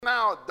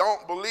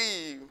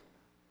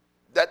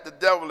that the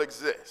devil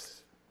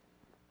exists.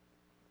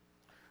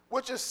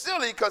 Which is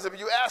silly, because if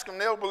you ask them,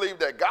 they'll believe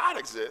that God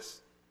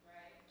exists.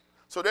 Right.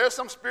 So there's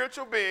some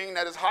spiritual being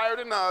that is higher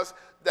than us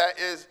that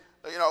is,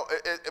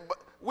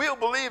 we'll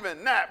believe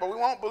in that, but we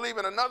won't believe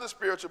in another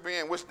spiritual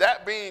being, which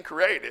that being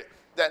created,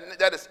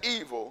 that is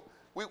evil.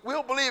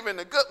 We'll believe in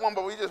the good one,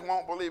 but we just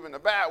won't believe in the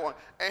bad one.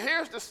 And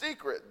here's the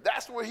secret.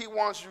 That's what he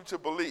wants you to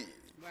believe.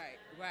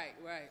 Right.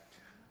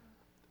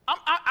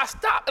 I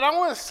stopped, and I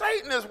went,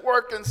 Satan is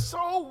working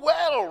so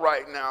well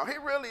right now. He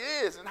really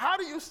is. And how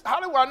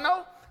do I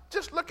know?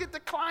 Just look at the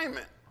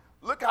climate.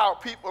 Look how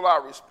people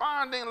are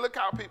responding. Look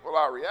how people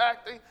are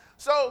reacting.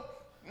 So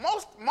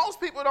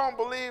most people don't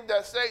believe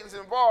that Satan's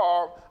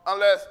involved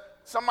unless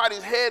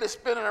somebody's head is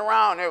spinning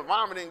around and they're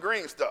vomiting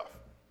green stuff.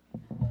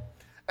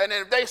 And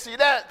then if they see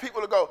that,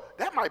 people will go,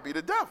 that might be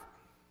the devil.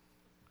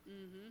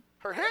 Mm-hmm.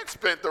 Her head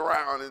spent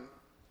around and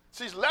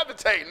she's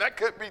levitating. That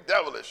could be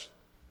devilish.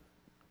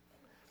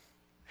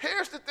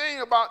 Here's the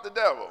thing about the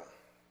devil.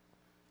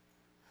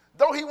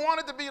 Though he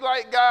wanted to be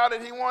like God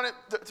and he wanted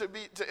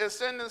to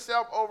ascend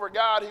himself over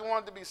God, he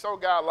wanted to be so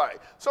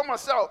God-like. So much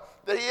so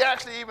that he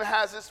actually even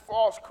has this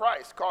false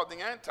Christ called the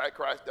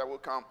Antichrist that will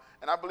come,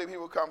 and I believe he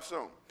will come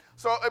soon.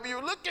 So if you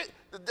look at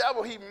the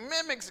devil, he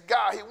mimics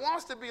God. He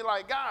wants to be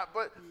like God,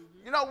 but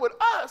with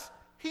us,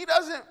 he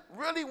doesn't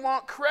really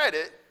want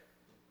credit.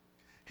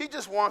 He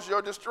just wants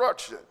your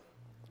destruction.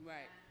 Right.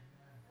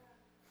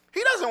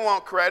 He doesn't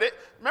want credit.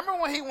 Remember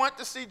when he went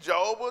to see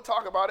Job? We'll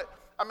talk about it.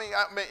 I mean,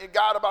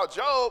 God about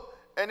Job,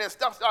 and then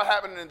stuff started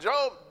happening in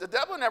Job. The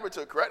devil never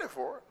took credit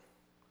for it.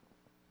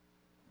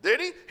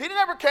 Did he? He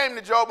never came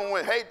to Job and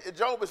went, hey,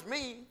 Job, it's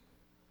me.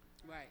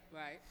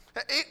 Right.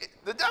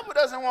 The devil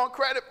doesn't want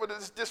credit for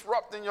this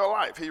disrupting your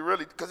life. He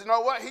really, because you know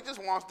what? He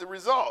just wants the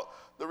result.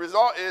 The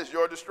result is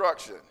your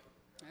destruction.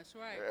 That's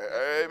right.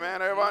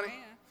 Amen, everybody?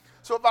 Amen.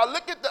 So if I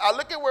look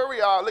at where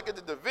we are, I look at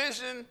the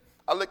division,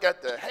 I look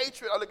at the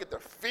hatred, I look at the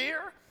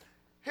fear.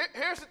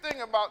 Here's the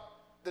thing about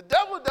the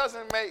devil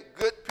doesn't make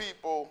good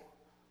people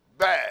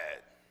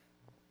bad.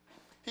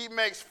 He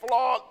makes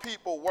flawed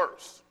people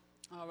worse.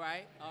 All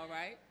right.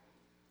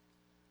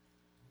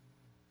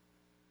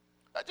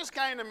 That just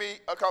came to me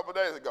a couple of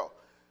days ago.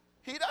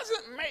 He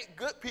doesn't make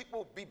good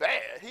people be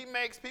bad. He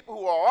makes people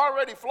who are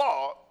already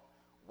flawed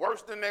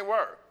worse than they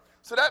were.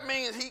 So that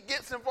means he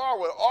gets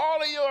involved with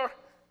all of your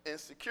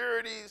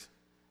insecurities,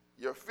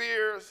 your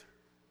fears,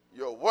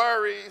 your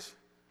worries,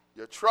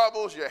 your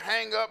troubles, your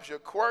hang-ups, your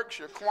quirks,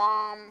 your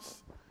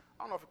qualms.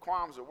 I don't know if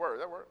qualms is a word.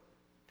 That word?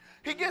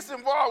 He gets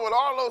involved with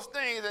all those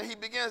things, and he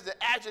begins to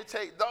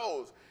agitate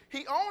those.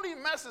 He only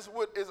messes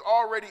with is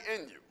already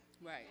in you.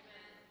 Right.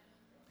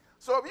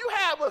 So if you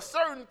have a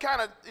certain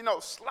kind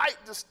of, slight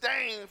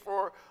disdain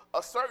for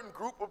a certain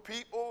group of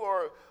people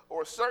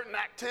or certain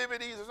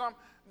activities or something,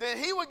 then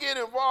he would get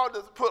involved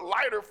to put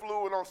lighter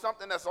fluid on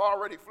something that's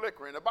already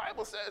flickering. The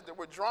Bible says that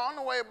we're drawn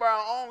away by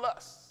our own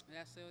lusts.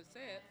 That's what it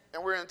said.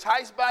 And we're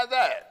enticed by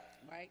that.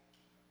 Right.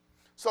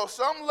 So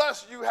some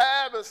lusts you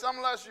have and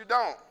some lusts you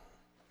don't.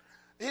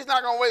 He's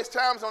not going to waste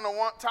time on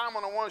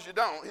the ones you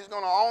don't. He's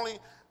going to only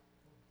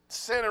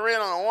center in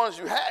on the ones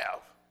you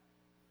have.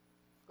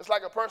 It's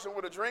like a person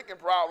with a drinking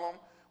problem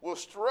will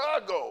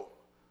struggle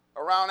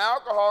around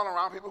alcohol and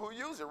around people who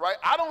use it, right?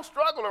 I don't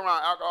struggle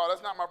around alcohol.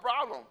 That's not my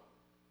problem.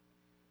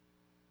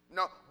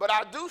 No, but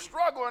I do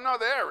struggle in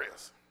other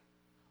areas.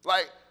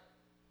 Like,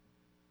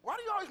 why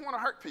do you always want to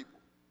hurt people?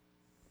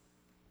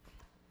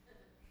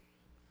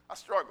 I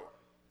struggle.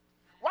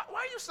 Why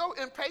are you so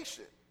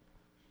impatient?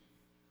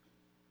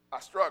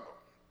 I struggle.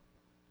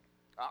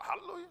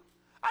 Hallelujah.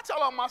 I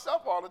tell on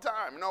myself all the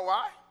time. You know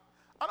why?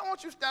 I don't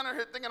want you standing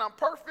here thinking I'm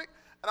perfect,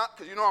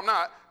 because you know I'm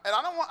not. And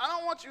I don't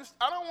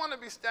want to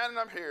be standing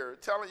up here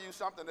telling you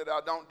something that I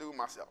don't do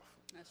myself.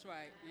 That's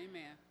right.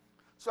 Amen.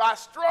 So I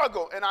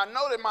struggle, and I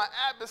know that my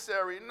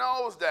adversary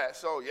knows that.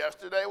 So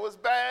yesterday was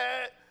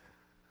bad.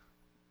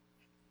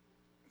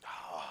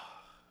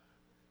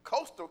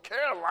 Coastal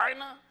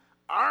Carolina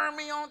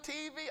Army on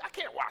TV. I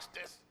can't watch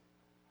this.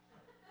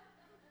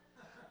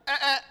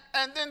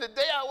 And then the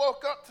day I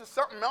woke up to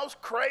something else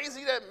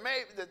crazy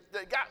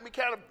that got me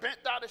kind of bent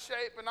out of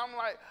shape, and I'm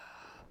like,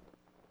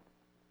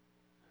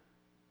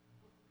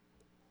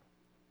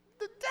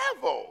 the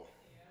devil.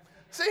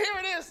 See, here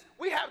it is.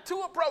 We have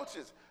two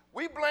approaches.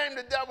 We blame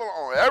the devil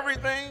on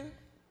everything,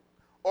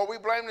 or we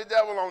blame the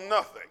devil on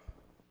nothing.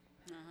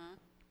 Uh-huh.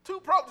 Two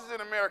approaches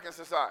in American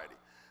society.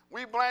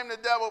 We blame the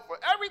devil for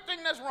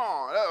everything that's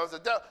wrong. That was the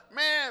devil.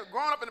 Man,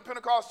 growing up in the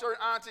Pentecostal church,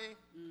 auntie,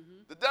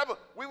 the devil,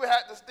 we would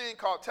have this thing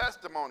called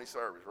testimony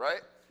service,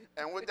 right?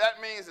 And what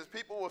that means is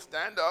people will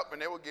stand up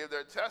and they will give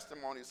their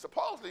testimonies,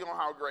 supposedly on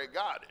how great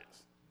God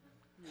is.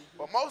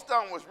 But most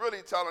of them was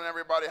really telling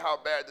everybody how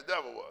bad the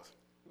devil was.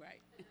 Right.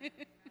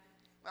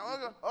 Now, we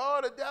go, oh,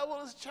 the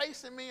devil is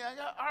chasing me. I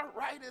got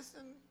arthritis.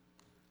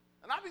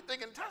 And I be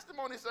thinking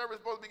testimony service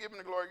is supposed to be giving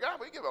the glory to God,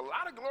 but we give a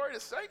lot of glory to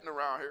Satan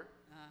around here.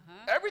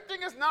 Uh-huh.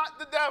 Everything is not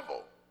the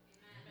devil.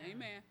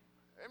 Amen.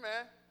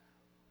 Amen.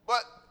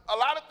 But a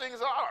lot of things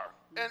are.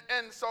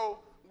 And so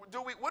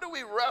what do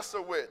we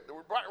wrestle with? The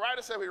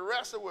writer said we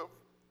wrestle with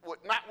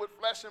not with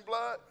flesh and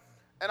blood.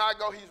 And I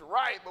go, he's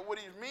right, but what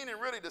he's meaning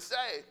really to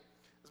say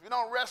is we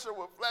don't wrestle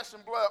with flesh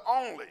and blood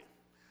only.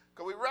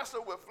 Because we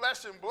wrestle with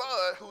flesh and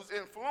blood who's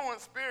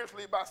influenced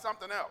spiritually by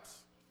something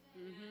else.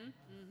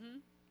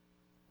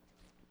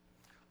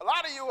 A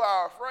lot of you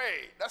are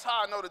afraid. That's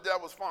how I know the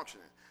devil's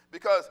functioning.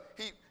 Because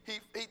he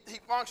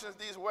functions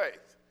these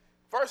ways.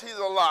 First, he's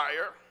a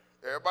liar.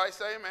 Everybody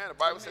say amen. The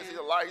Bible says he's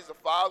a liar. He's the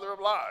father of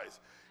lies.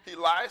 He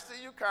lies to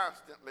you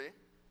constantly.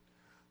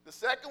 The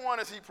second one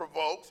is he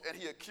provokes and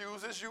he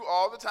accuses you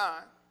all the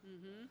time.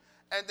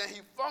 And then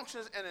he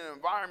functions in an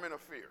environment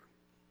of fear.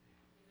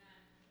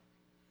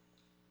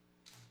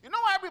 You know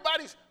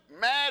everybody's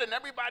mad and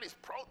everybody's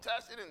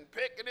protesting and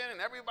picketing and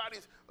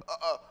everybody's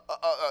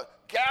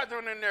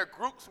gathering in their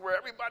groups where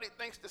everybody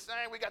thinks the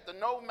same. We got the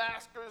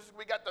no-maskers,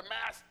 we got the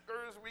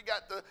maskers, we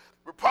got the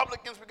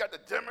Republicans, we got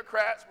the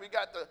Democrats, we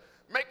got the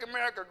Make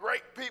America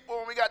Great people,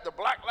 and we got the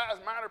Black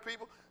Lives Matter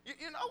people.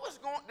 You know what's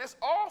going on? It's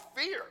all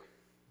fear.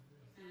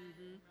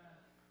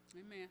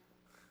 Amen.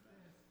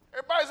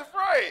 Everybody's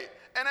afraid.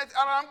 And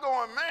I'm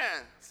going,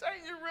 man,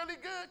 Satan, you're really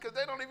good because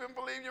they don't even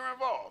believe you're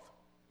involved.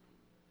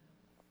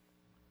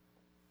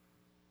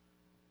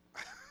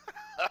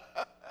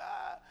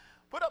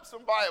 Put up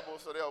some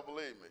Bibles so they'll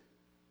believe me.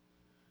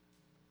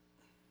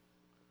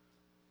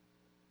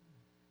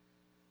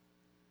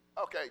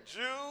 Okay,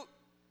 Jude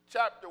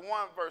chapter 1,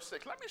 verse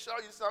 6. Let me show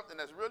you something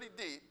that's really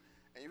deep,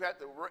 and you got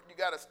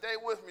to stay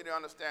with me to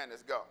understand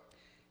this. Go.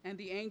 And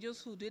the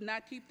angels who did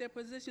not keep their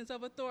positions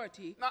of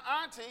authority. Now,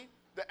 Auntie,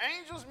 the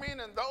angels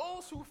meaning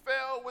those who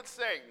fell with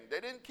Satan.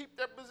 They didn't keep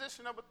their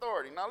position of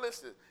authority. Now,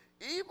 listen.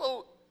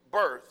 Evil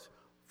birthed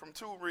from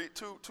two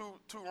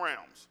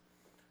realms.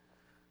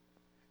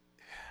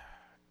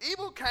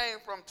 Evil came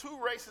from two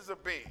races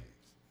of beings.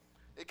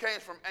 It came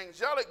from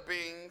angelic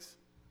beings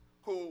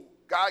who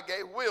God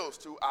gave wills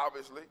to,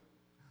 obviously,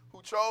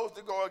 who chose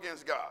to go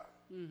against God,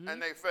 and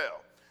they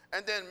fell.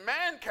 And then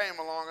man came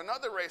along,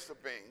 another race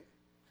of beings,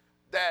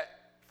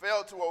 that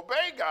failed to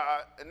obey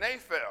God, and they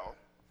fell.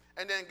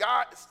 And then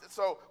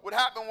so what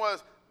happened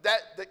was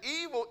that the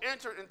evil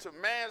entered into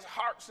man's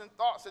hearts and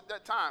thoughts at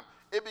that time.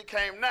 It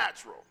became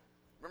natural.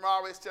 Remember, I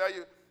always tell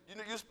you,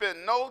 you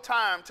spend no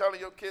time telling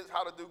your kids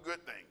how to do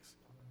good things.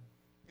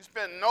 You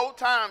spend no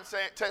time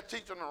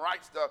teaching them the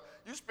right stuff.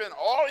 You spend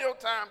all your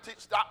time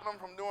stopping them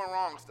from doing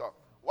wrong stuff.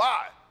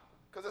 Why?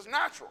 Because it's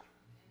natural.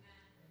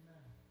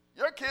 Amen.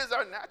 Your kids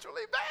are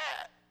naturally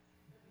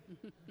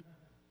bad.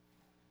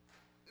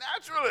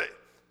 Naturally.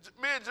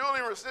 Me and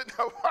Julian were sitting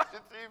there watching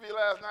TV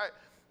last night,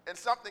 and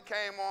something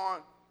came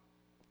on.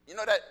 You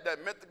know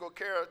that mythical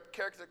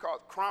character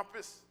called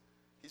Krampus?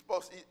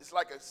 It's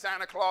like a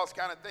Santa Claus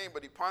kind of thing,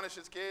 but he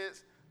punishes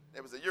kids.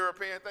 It was a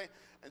European thing.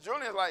 And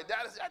Julian's like,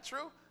 Dad, is that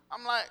true?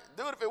 I'm like,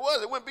 dude, if it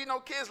was, it wouldn't be no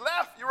kids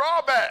left. You're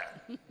all bad.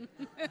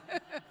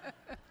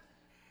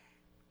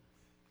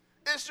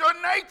 It's your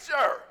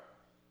nature.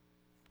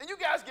 And you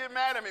guys get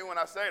mad at me when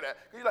I say that.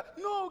 You're like,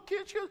 no,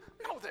 kids,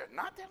 no, they're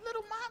not. They're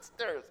little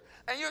monsters.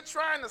 And you're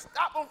trying to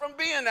stop them from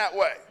being that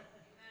way.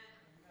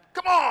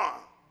 Come on.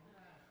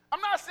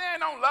 I'm not saying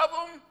don't love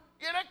them.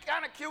 Yeah, they're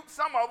kind of cute,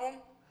 some of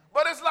them.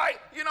 But it's like,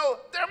 they're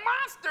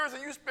monsters,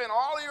 and you spend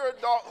all of your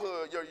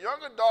adulthood, your young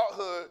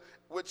adulthood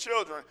with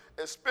children,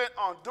 is spent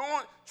on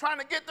trying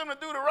to get them to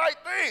do the right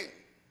thing.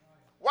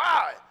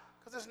 Why?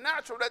 Because it's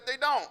natural that they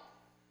don't.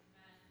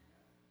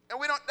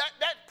 And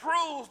that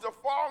proves the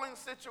fallen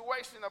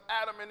situation of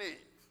Adam and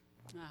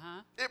Eve.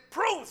 It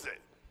proves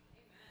it.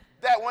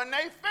 That when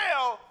they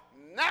fell,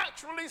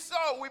 naturally so,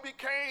 we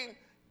became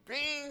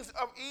beings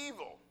of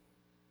evil.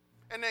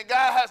 And then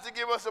God has to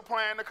give us a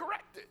plan to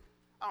correct it.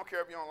 I don't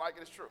care if you don't like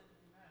it, it's true.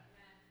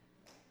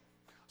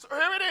 So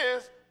here it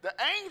is. The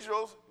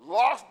angels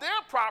lost their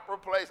proper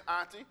place,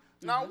 Auntie.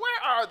 Now,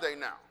 where are they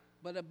now?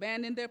 But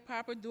abandoned their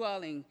proper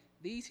dwelling.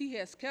 These he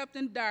has kept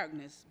in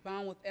darkness,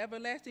 bound with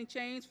everlasting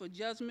chains for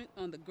judgment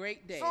on the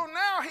great day. So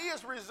now he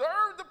has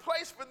reserved a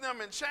place for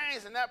them in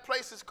chains, and that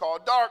place is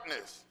called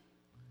darkness.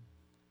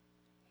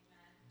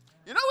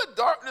 You know what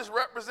darkness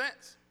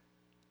represents?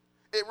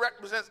 It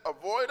represents a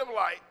void of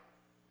light.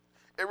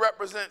 It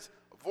represents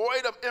a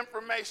void of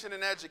information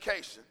and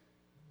education.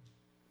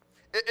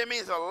 It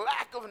means a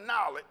lack of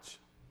knowledge.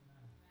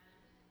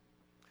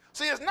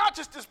 See, it's not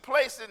just this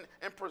place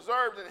and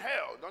preserved in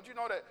hell. Don't you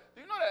know that?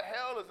 Do you know that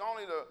hell is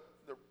only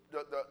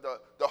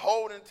the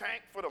holding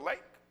tank for the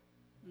lake?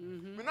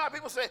 You know how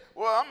people say,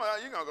 well,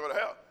 you're going to go to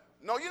hell.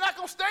 No, you're not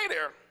going to stay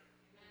there.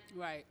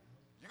 Right.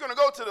 You're going to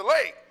go to the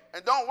lake.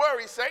 And don't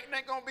worry, Satan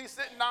ain't going to be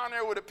sitting down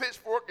there with a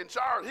pitchfork in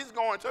charge. He's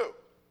going too.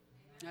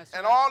 That's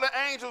and right. all the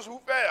angels who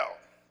fell.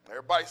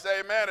 Everybody say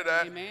amen to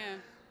that.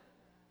 Amen.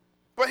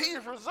 But he's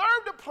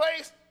reserved a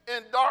place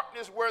in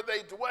darkness where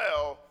they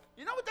dwell.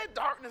 You know what that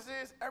darkness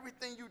is?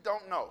 Everything you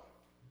don't know.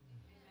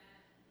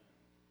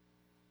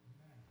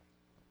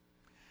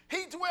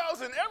 He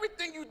dwells in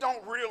everything you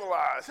don't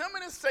realize. Him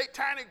and his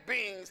satanic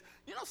beings.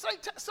 You know,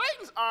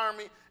 Satan's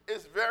army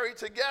is very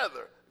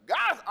together.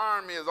 God's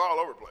army is all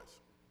over the place.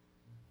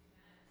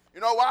 You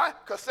know why?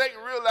 Because Satan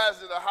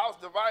realizes that a house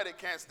divided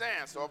can't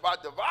stand. So if I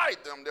divide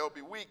them, they'll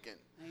be weakened.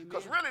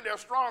 Because really they're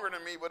stronger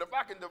than me, but if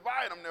I can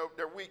divide them,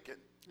 they're weakened.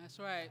 That's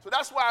right. So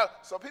that's why,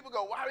 so people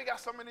go, why we got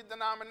so many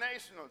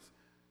denominationals?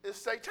 It's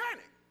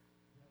satanic.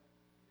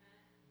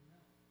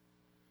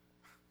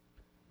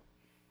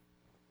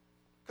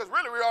 Because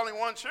really we're only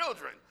one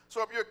children.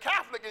 So if you're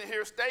Catholic in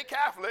here, stay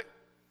Catholic,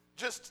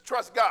 just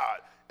trust God.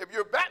 If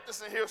you're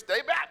Baptist in here, stay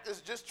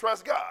Baptist, just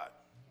trust God.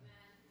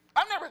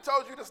 I never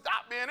told you to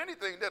stop being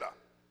anything, did I?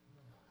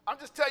 I'm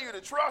just telling you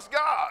to trust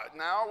God.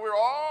 Now, we're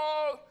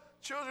all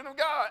children of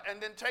God, and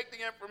then take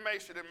the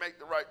information and make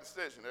the right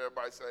decision.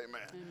 Everybody say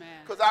amen.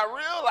 Because I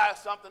realized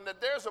something,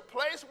 that there's a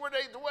place where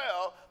they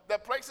dwell,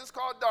 that place is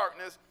called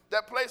darkness,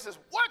 that place is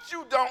what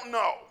you don't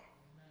know.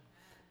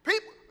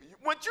 People,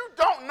 what you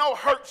don't know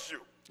hurts you.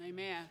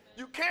 Amen.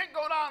 You can't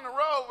go down the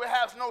road where it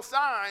has no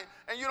sign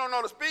and you don't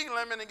know the speed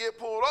limit and get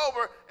pulled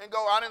over and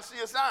go, I didn't see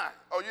a sign.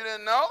 Oh, you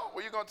didn't know?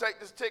 Well, you're going to take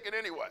this ticket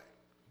anyway.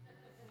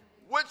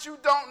 What you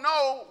don't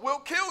know will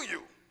kill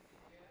you.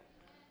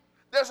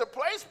 There's a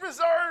place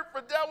reserved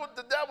for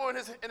the devil and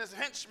his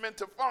henchmen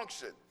to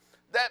function.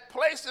 That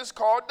place is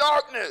called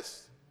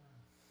darkness.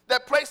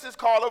 That place is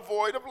called a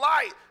void of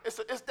light. It's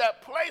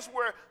that place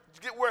where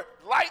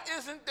light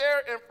isn't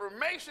there,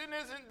 information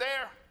isn't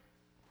there.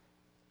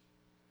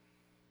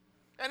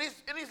 And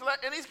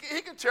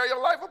he can tear your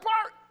life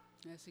apart.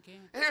 Yes, he can.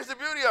 Here's the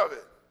beauty of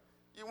it.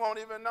 You won't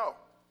even know.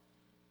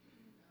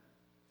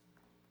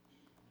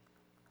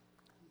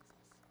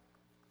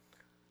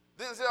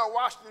 Denzel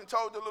Washington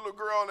told the little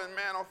girl in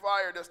Man on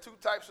Fire, there's two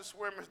types of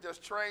swimmers, there's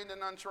trained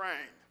and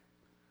untrained.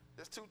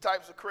 There's two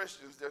types of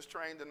Christians, there's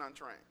trained and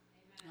untrained.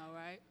 Amen. All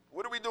right.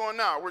 What are we doing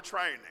now? We're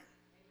training.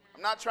 Amen.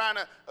 I'm not trying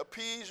to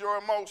appease your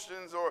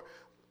emotions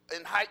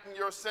and heighten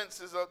your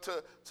senses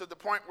to the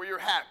point where you're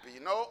happy.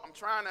 You know, I'm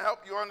trying to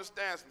help you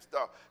understand some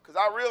stuff. Because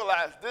I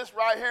realize this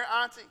right here,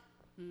 Auntie,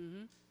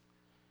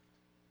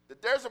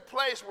 that there's a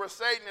place where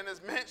Satan and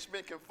his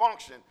henchmen can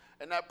function,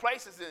 and that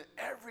place is in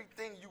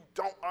everything you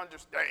don't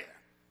understand.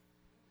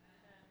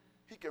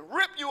 He can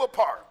rip you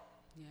apart.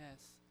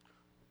 Yes.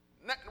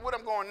 What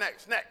I'm going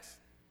next?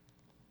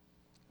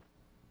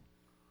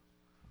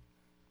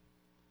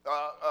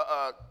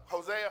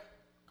 Hosea,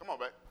 come on,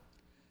 babe.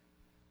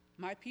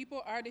 My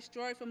people are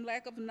destroyed from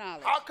lack of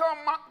knowledge. How come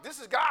this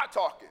is God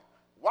talking?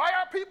 Why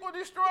are people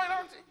destroyed,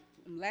 Auntie?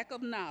 From lack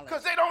of knowledge.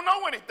 Because they don't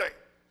know anything.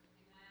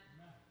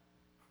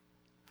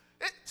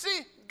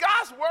 See,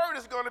 God's word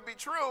is going to be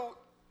true,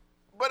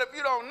 but if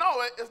you don't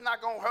know it, it's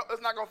not going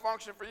to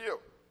function for you.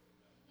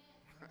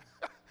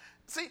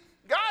 See,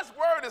 God's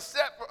word is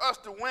set for us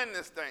to win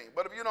this thing,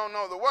 but if you don't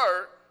know the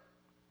word,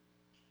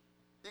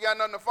 you got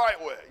nothing to fight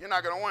with. You're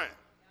not going to win.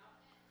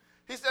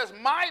 He says,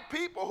 my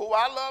people who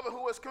I love and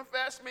who has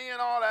confessed me and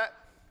all that,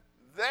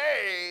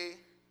 they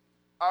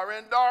are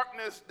in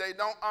darkness, they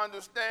don't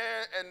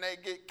understand, and they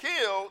get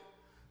killed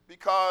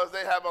because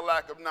they have a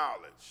lack of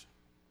knowledge.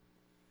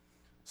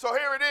 So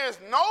here it is.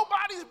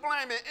 Nobody's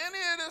blaming any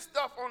of this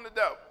stuff on the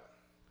devil.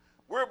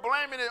 We're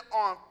blaming it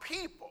on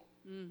people.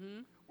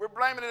 We're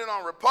blaming it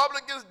on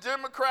Republicans,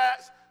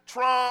 Democrats,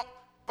 Trump,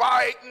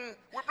 Biden.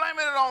 We're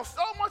blaming it on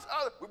so much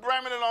other. We're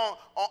blaming it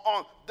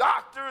on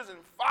doctors and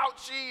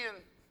Fauci and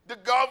the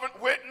governor,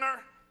 Whitner.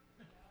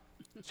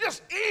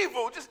 Just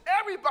evil. Just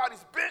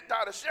everybody's bent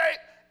out of shape.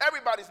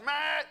 Everybody's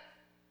mad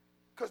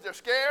because they're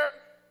scared.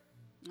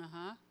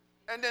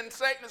 And then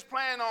Satan is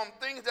playing on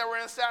things that were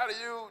inside of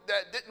you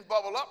that didn't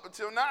bubble up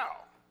until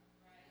now.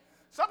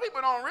 Some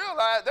people don't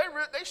realize,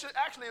 they should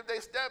actually, if they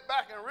step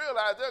back and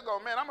realize, they'll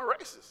go, man, I'm a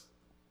racist.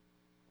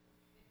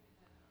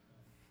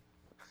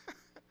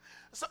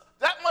 So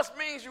that must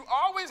mean you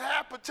always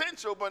have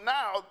potential, but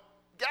now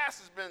gas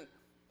has been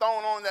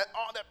thrown on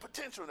all that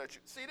potential that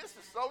you see. This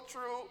is so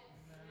true,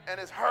 and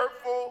it's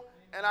hurtful,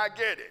 and I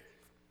get it.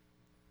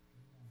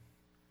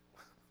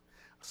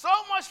 So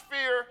much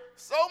fear,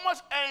 so much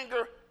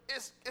anger,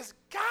 it's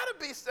got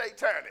to be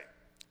satanic.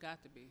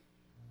 Got to be.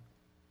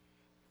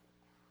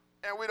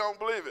 And we don't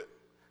believe it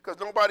because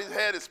nobody's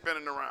head is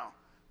spinning around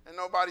and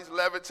nobody's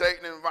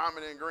levitating and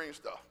vomiting green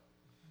stuff.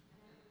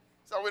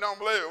 So we don't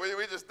believe it.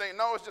 We just think,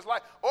 no, it's just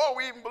like, or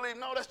we even believe,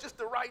 no, that's just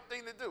the right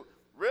thing to do.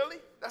 Really?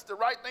 That's the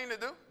right thing to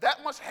do?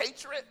 That much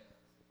hatred?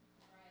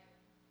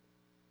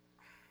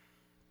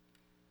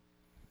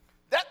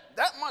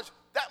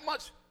 That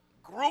much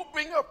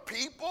grouping of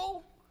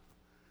people?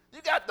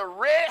 You got the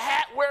red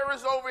hat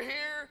wearers over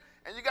here,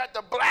 and you got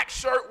the black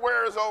shirt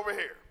wearers over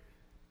here.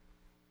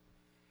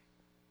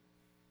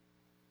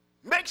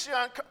 Makes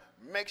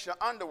your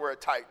underwear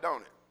tight,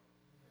 don't it?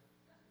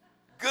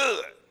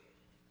 Good.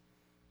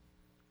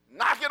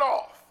 Knock it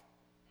off.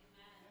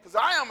 Because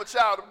I am a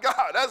child of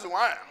God. That's who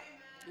I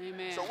am.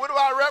 Amen. So what do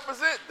I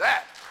represent?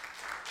 That.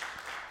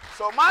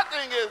 So my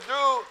thing is,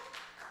 dude,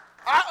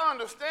 I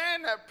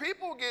understand that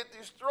people get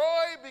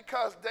destroyed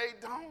because they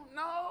don't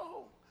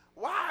know.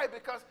 Why?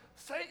 Because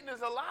Satan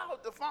is allowed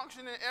to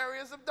function in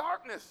areas of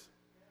darkness.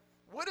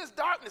 What is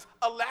darkness?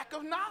 A lack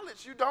of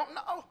knowledge. You don't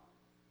know.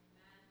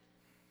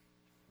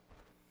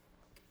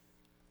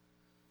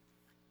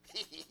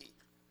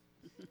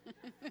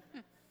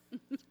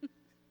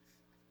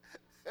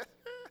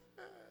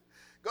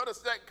 Go to 2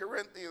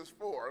 Corinthians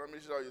 4. Let me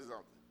show you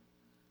something.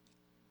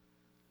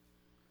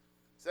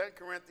 2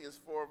 Corinthians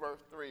 4, verse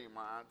 3,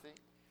 my auntie.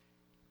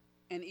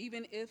 And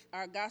even if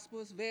our gospel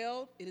is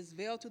veiled, it is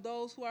veiled to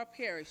those who are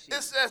perishing.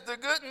 It says the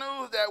good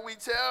news that we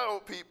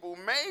tell people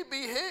may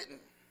be hidden,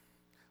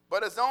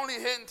 but it's only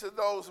hidden to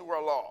those who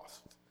are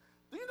lost.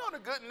 Do you know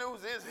the good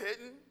news is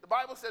hidden? The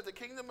Bible says the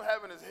kingdom of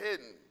heaven is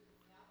hidden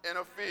in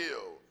a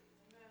field.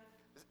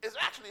 It's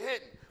actually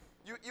hidden.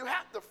 You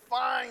have to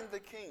find the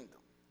kingdom.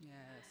 Yes.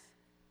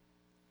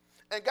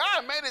 And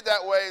God made it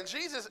that way, and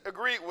Jesus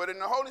agreed with it,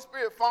 and the Holy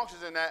Spirit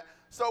functions in that,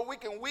 so we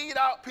can weed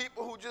out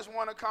people who just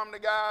want to come to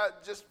God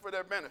just for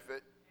their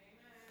benefit,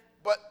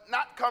 but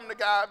not come to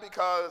God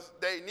because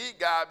they need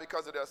God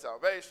because of their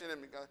salvation.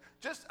 And because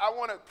just, I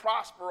want to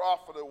prosper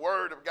off of the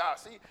word of God.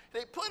 See,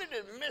 they put it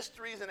in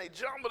mysteries and they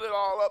jumbled it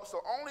all up so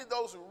only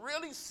those who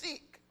really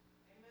seek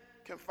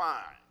can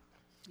find.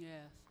 Yes.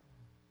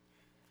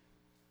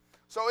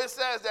 So it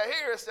says that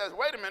here, it says,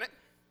 wait a minute,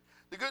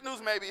 the good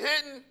news may be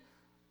hidden.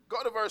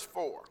 Go to verse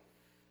 4.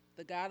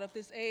 The God of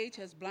this age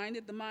has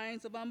blinded the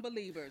minds of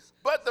unbelievers.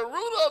 But the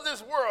ruler of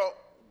this world,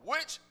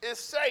 which is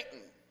Satan,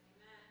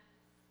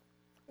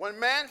 when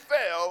man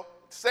fell,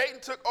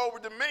 Satan took over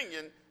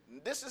dominion.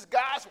 This is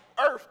God's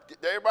earth.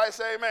 Everybody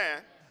say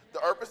amen.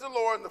 The earth is the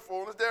Lord and the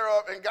fullness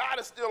thereof, and God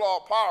is still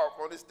all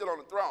powerful and he's still on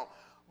the throne.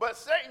 But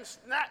Satan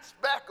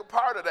snatched back a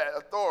part of that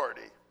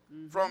authority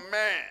from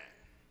man.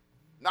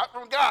 Not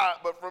from God,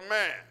 but from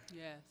man.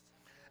 Yes.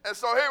 And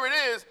so here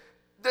it is,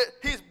 that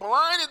he's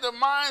blinded the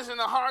minds and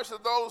the hearts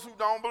of those who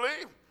don't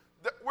believe.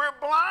 We're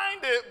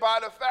blinded by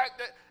the fact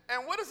that,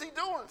 and what is he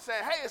doing?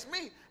 Saying, hey, it's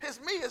me, it's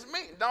me, it's me.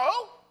 No.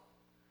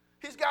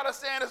 He's got us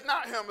saying it's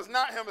not him, it's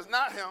not him, it's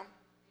not him. Amen.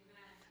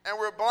 And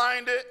we're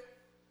blinded,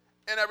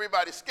 and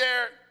everybody's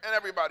scared, and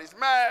everybody's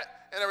mad,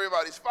 and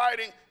everybody's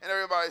fighting, and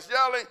everybody's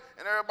yelling,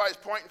 and everybody's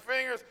pointing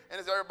fingers, and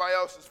it's everybody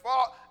else's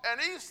fault. And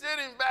he's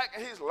sitting back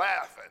and he's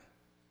laughing.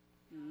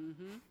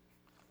 Mm-hmm.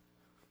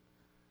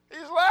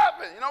 He's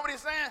laughing. You know what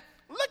he's saying?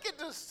 Look at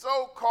this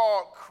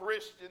so-called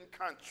Christian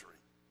country.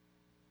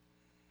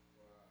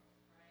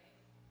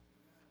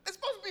 It's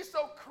supposed to be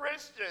so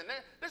Christian.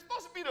 They're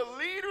supposed to be the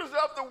leaders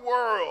of the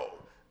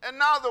world. And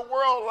now the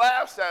world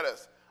laughs at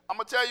us. I'm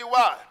going to tell you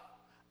why.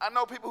 I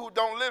know people who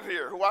don't live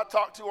here, who I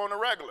talk to on a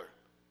regular,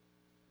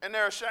 and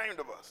they're ashamed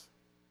of us.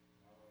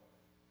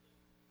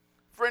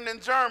 Friend in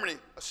Germany,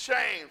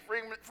 ashamed.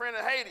 Friend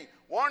in Haiti,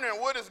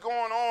 wondering what is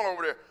going on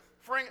over there.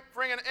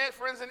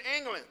 Friends in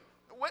England,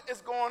 what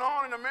is going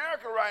on in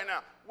America right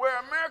now? Where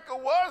America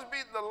was be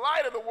the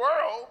light of the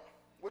world,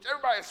 which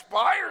everybody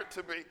aspired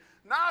to be,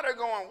 now they're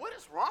going, what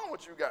is wrong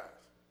with you guys?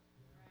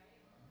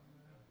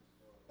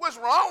 What's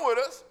wrong with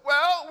us?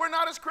 Well, we're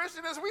not as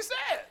Christian as we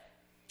said.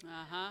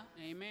 Uh-huh.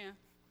 Amen.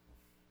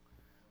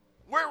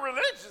 We're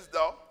religious,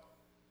 though.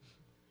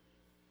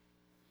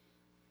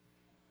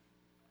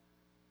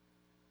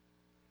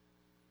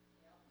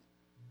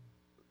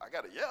 I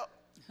got to yell.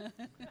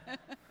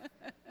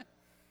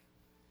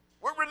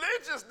 We're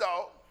religious,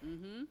 though.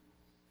 Mm-hmm.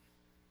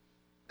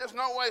 There's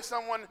no way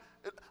someone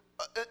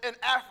in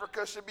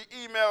Africa should be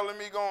emailing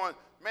me going,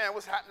 man,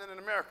 what's happening in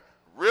America?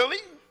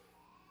 Really?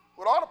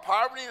 With all the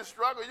poverty and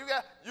struggle,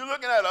 you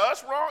looking at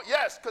us wrong?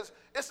 Yes, because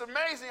it's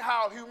amazing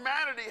how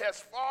humanity has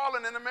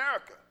fallen in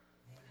America.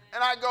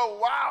 And I go,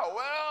 wow,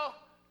 well,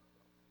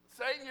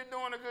 Satan, you're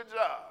doing a good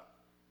job.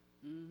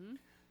 Mm-hmm.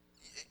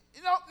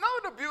 You know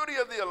the beauty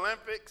of the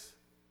Olympics?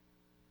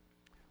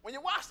 When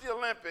you watch the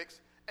Olympics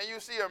and you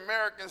see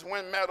Americans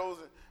win medals,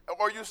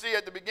 or you see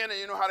at the beginning,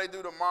 you know how they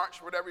do the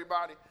march with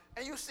everybody,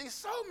 and you see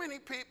so many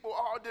people,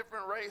 all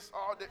different race,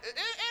 it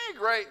ain't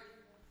great.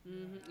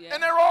 Mm-hmm, yeah.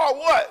 And they're all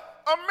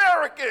what?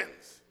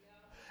 Americans.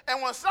 Yeah.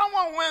 And when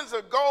someone wins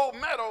a gold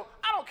medal,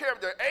 I don't care if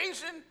they're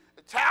Asian,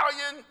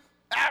 Italian,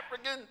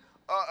 African,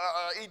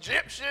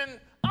 Egyptian,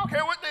 I don't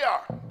care what they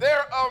are.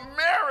 They're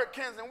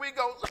Americans, and we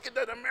go, look at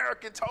that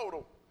American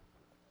total.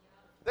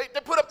 They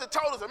put up the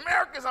totals.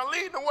 Americans are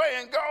leading the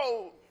way in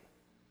gold.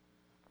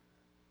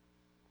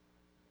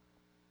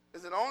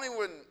 Is it only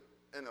when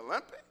in the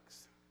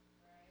Olympics?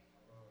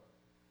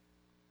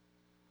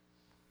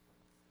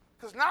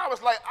 Because now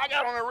it's like, I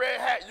got on a red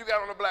hat, you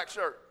got on a black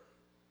shirt.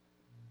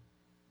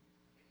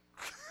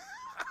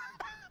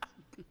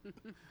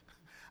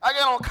 I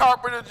got on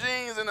carpenter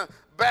jeans and a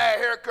bad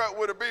haircut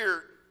with a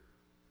beard.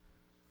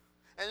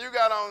 And you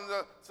got on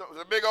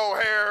the big old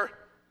hair,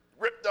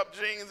 ripped up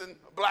jeans and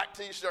a black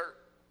t-shirt.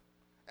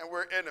 And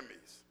we're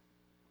enemies.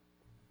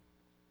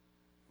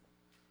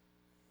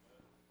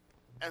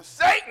 And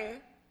Satan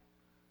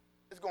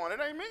is going, it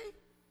ain't me.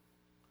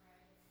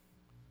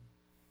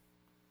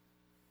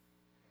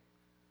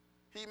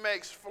 He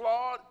makes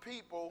flawed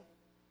people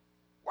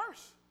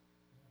worse.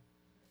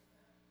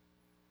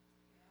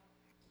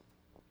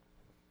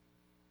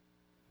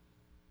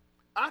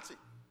 Auntie.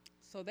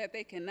 So that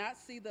they cannot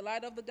see the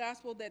light of the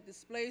gospel that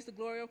displays the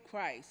glory of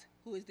Christ,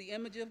 who is the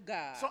image of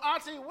God. So,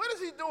 Auntie, what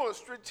is he doing?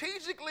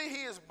 Strategically,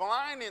 he is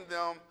blinding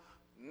them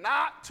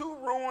not to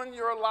ruin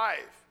your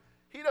life.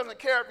 He doesn't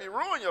care if you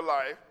ruin your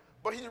life,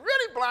 but he's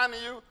really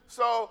blinding you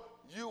so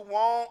you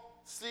won't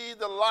see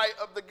the light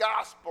of the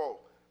gospel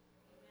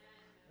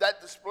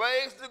that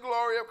displays the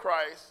glory of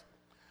Christ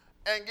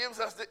and gives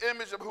us the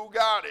image of who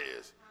God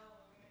is.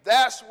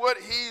 That's what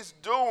he's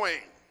doing.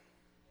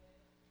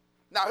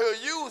 Now,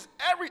 he'll use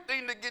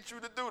everything to get you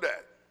to do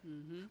that.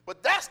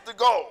 But that's the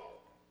goal.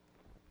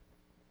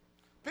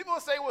 People will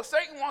say, well,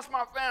 Satan wants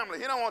my family.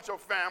 He don't want your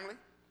family.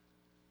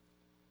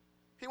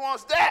 He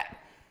wants that.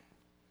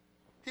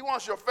 He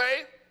wants your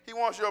faith. He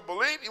wants your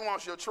belief. He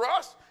wants your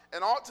trust.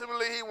 And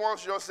ultimately, he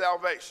wants your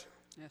salvation.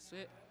 That's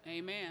it.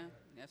 Amen.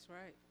 That's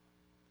right.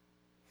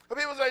 But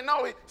people say,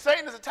 no,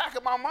 Satan is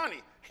attacking my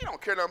money. He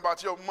don't care nothing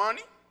about your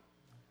money.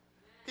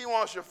 He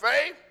wants your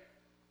faith.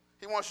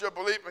 He wants your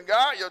belief in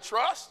God, your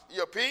trust,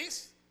 your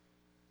peace,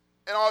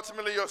 and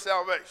ultimately your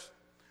salvation.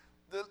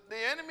 The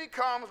enemy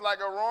comes like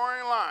a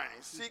roaring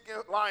lion,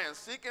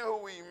 seeking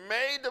who he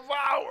may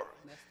devour.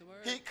 That's the word.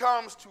 He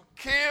comes to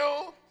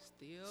kill,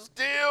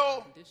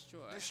 steal,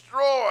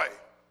 destroy.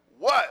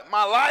 What?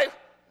 My life?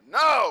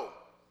 No.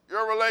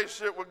 Your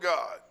relationship with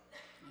God.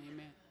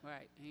 Amen.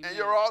 Right. Amen. And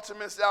your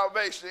ultimate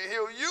salvation. And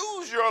he'll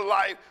use your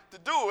life to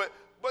do it,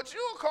 but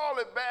you'll call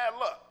it bad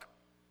luck.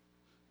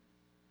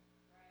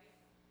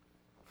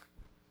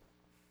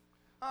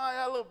 I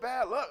got a little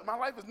bad luck. My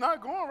life is not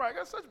going right. I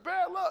got such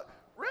bad luck.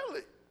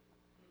 Really?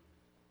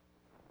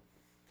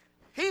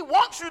 He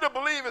wants you to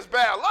believe it's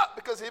bad luck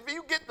because if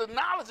you get the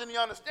knowledge and the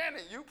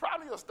understanding, you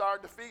probably will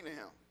start defeating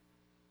him.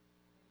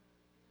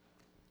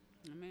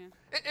 Amen.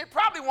 It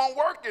probably won't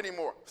work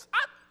anymore.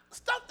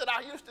 Stuff that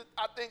I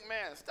think,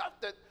 man, stuff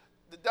that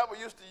the devil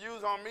used to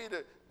use on me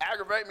to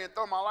aggravate me and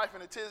throw my life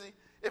in a tizzy,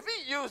 if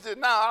he used it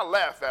now, I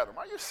laugh at him.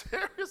 Are you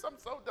serious? I'm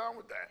so done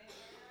with that.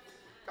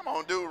 Come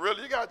on, dude,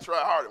 really, you got to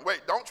try harder.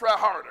 Wait, don't try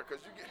harder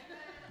because you get...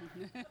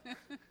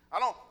 I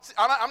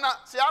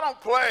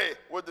don't play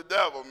with the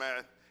devil,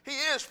 man. He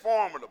is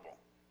formidable.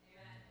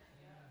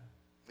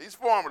 He's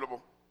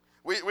formidable.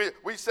 We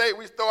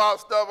throw out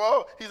stuff,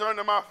 oh, he's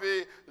under my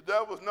feet, the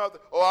devil's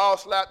nothing, oh, I'll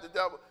slap the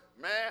devil.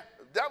 Man,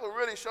 if the devil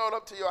really showed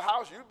up to your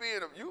house, you be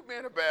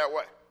in a bad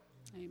way.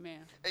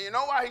 Amen. And you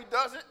know why he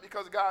doesn't?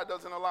 Because God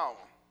doesn't allow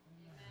him.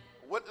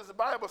 Amen. What does the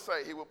Bible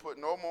say? He will put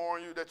no more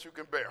on you that you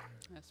can bear.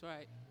 That's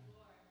right.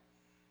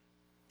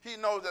 He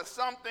knows that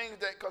some things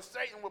because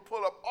Satan will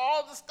pull up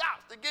all the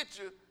stops to get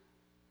you.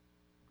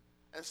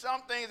 And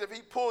some things, if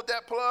he pulled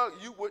that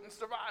plug, you wouldn't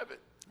survive it.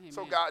 Amen.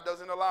 So God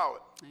doesn't allow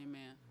it.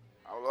 Amen.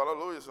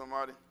 Hallelujah,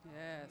 somebody.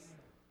 Yes.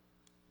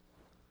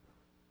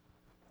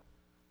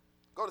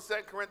 Go to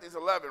 2 Corinthians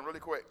 11 really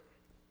quick.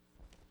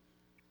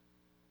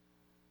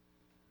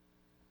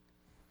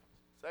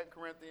 2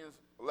 Corinthians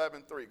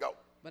 11:3. Go.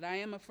 But I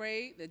am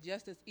afraid that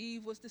just as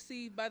Eve was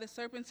deceived by the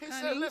serpent's cunning.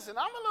 He said, listen,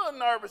 I'm a little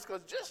nervous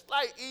because just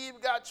like Eve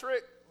got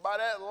tricked by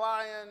that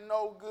lying,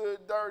 no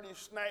good, dirty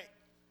snake.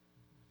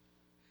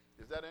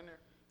 Is that in there?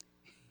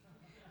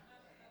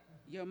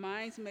 Your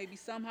minds may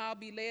somehow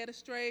be led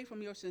astray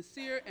from your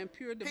sincere and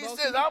pure devotion to Christ.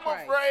 He says, I'm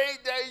Christ.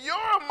 afraid that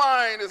your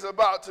mind is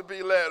about to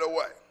be led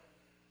away.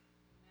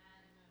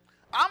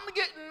 I'm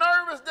getting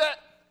nervous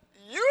that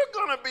you're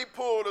going to be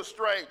pulled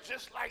astray,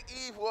 just like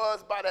Eve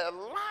was by that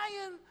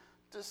lying,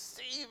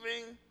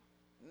 deceiving,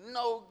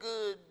 no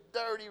good,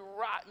 dirty,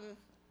 rotten.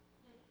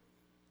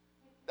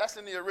 That's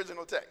in the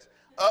original text.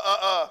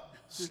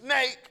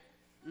 Snake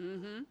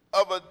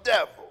of a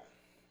devil.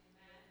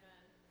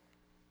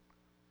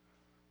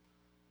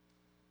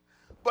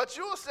 But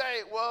you'll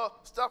say, well,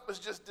 stuff is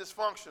just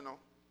dysfunctional.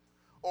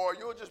 Or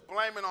you'll just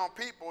blame it on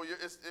people. He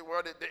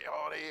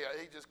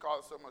just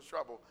caused so much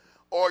trouble.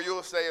 Or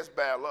you'll say it's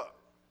bad luck.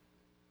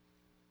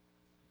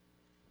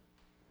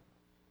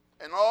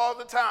 And all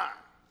the time,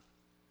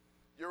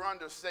 you're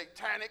under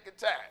satanic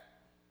attack.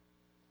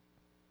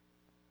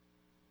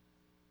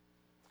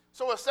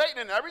 So is Satan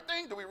in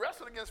everything? Do we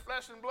wrestle against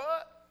flesh and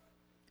blood?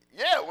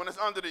 Yeah, when it's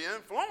under the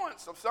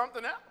influence of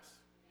something else.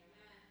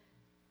 Amen.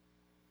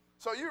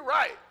 So you're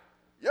right.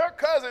 Your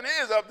cousin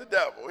is of the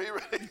devil. He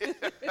really is.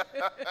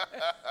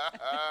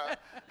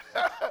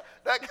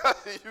 That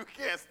cousin you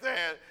can't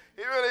stand,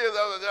 he really is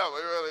of the devil.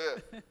 He really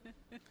is.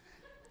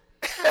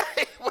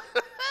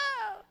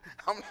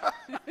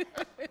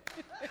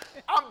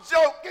 I'm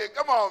joking.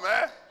 Come on,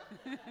 man.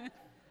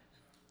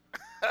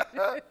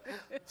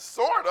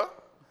 Sort of.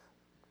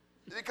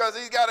 Because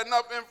he's got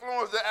enough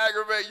influence to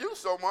aggravate you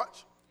so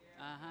much.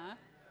 Uh-huh.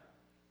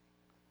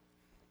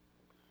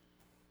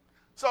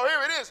 So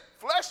here it is.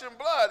 Flesh and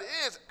blood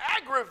is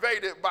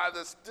aggravated by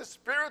the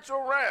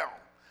spiritual realm.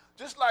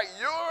 Just like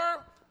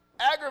you're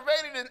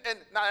aggravated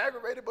and not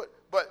aggravated,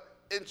 but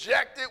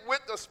injected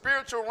with the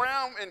spiritual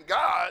realm in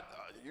God.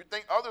 You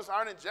think others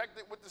aren't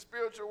injected with the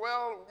spiritual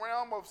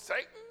realm of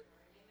Satan?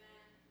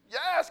 Amen.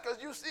 Yes, because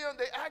you see them,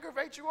 they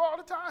aggravate you all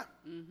the time.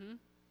 Mm-hmm.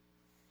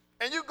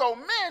 And you go,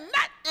 man,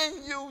 not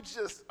in you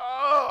just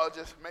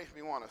makes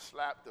me want to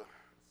slap the...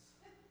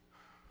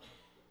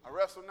 I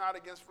wrestle not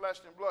against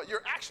flesh and blood.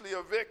 You're actually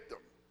a victim.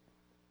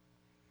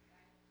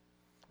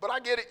 But I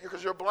get it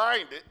because you're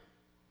blinded.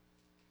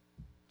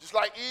 just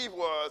like Eve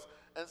was,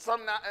 and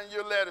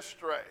you're led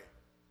astray.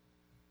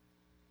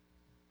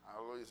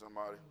 Hallelujah,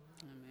 somebody.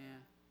 Amen.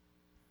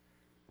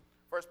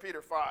 1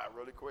 Peter 5,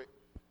 really quick.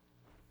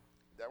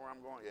 Is that where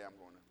I'm going? Yeah, I'm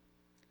going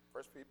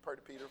there. 1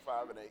 Peter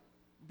 5 and 8.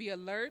 Be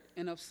alert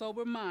and of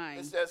sober It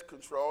mind. says,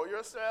 control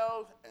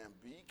yourselves and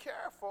be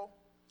careful.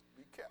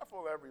 Be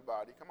careful,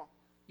 everybody. Come on.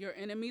 Your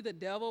enemy, the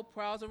devil,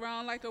 prowls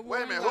around like a Wait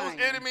a roaring minute. lion.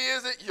 Whose enemy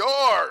is it?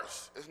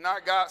 Yours. It's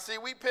not God. See,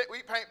 we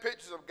paint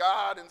pictures of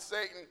God and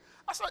Satan.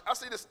 I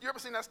see this. You ever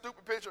seen that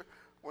stupid picture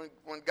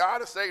when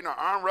God and Satan are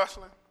arm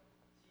wrestling?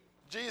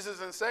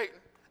 Jesus and Satan,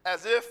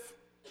 as if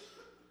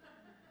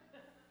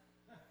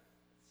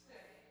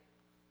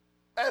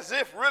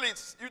really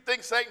you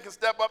think Satan can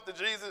step up to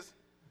Jesus?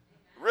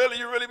 Really,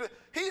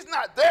 he's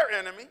not their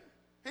enemy.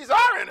 He's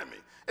our enemy.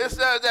 It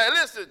says that,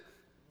 listen,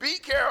 be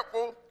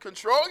careful,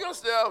 control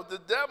yourselves. The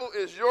devil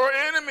is your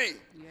enemy.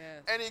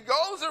 Yes. And he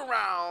goes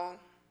around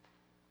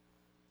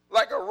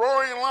like a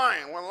roaring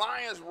lion. When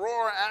lions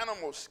roar,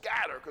 animals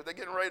scatter because they're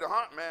getting ready to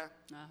hunt, man.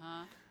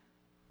 Uh-huh.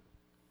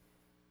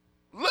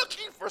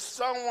 Looking for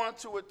someone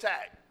to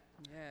attack.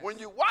 Yes. When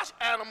you watch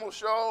animal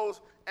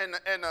shows and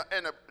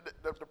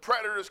the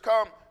predators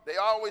come, they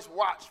always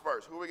watch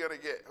first. Who are we going to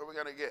get?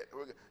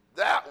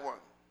 That one.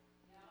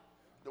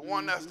 The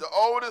one that's the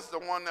oldest, the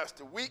one that's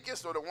the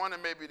weakest, or the one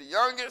that may be the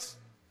youngest.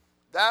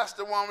 That's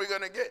the one we're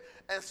going to get.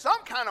 And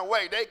some kind of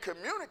way, they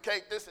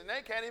communicate this and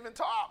they can't even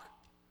talk.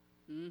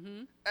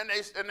 Mm-hmm.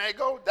 And they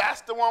go,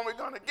 that's the one we're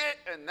going to get,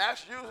 and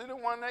that's usually the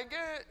one they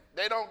get.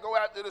 They don't go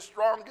after the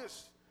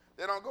strongest.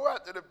 They don't go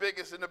after the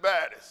biggest and the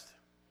baddest.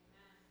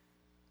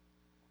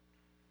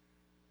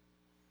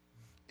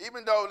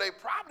 Even though they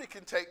probably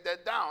can take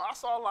that down. I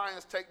saw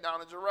lions take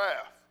down a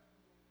giraffe.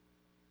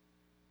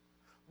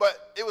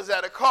 But it was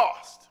at a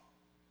cost.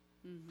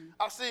 Mm-hmm.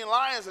 I've seen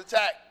lions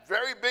attack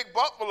very big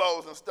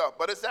buffaloes and stuff,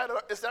 but it's at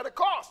a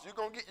cost. You're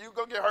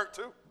gonna get hurt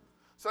too.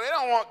 So they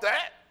don't want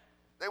that.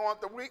 They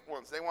want the weak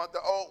ones. They want the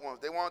old ones.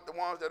 They want the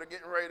ones that are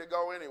getting ready to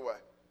go anyway.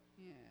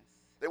 Yes.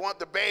 They want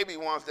the baby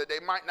ones that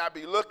they might not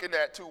be looking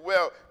at too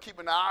well,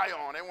 keeping an eye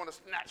on. They want to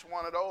snatch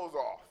one of those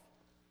off.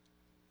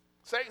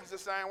 Satan's the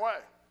same way.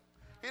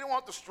 He don't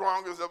want the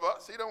strongest of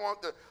us. He don't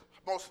want the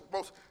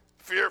most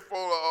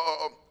fearful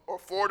or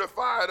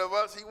fortified of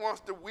us. He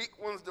wants the weak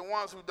ones, the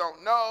ones who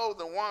don't know,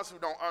 the ones who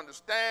don't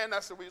understand.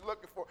 That's what he's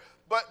looking for.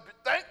 But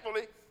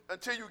thankfully,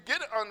 until you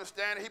get an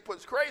understanding, he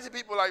puts crazy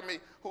people like me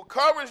who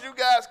covers you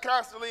guys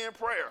constantly in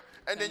prayer.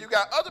 And then you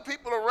got other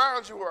people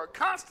around you who are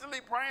constantly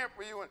praying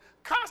for you and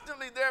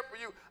constantly there for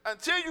you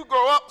until you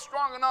grow up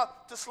strong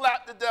enough to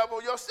slap the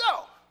devil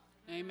yourself.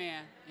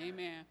 Amen.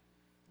 Amen.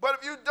 But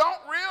if you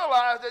don't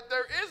realize that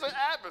there is an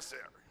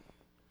adversary,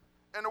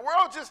 and the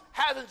world just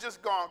hasn't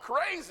just gone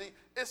crazy,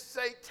 it's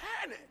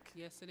satanic.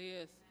 Yes, it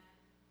is.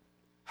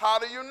 How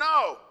do you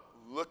know?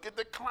 Look at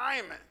the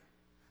climate.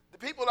 The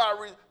people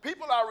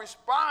are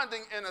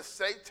responding in a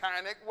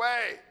satanic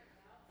way.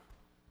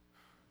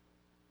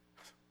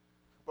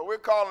 But we're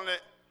calling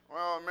it,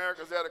 well,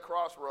 America's at a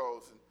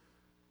crossroads. And,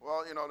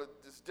 well, you know,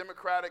 it's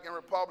Democratic and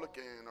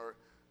Republican, or,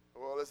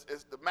 well, it's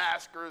the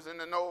maskers and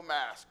the no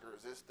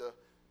maskers. It's the,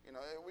 you know,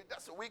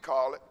 that's what we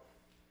call it.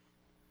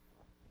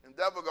 And the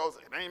devil goes,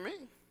 it ain't me.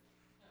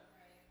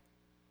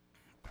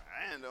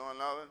 I ain't doing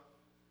nothing.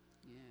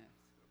 Yes.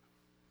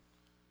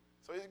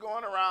 So he's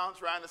going around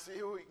trying to see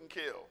who he can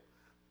kill.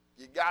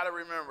 You got to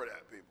remember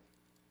that, people.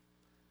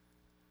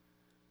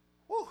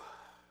 Whew.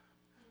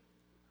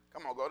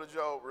 Come on, go to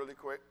Job really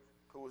quick,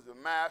 who was the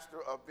master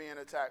of being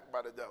attacked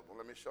by the devil.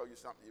 Let me show you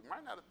something you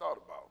might not have thought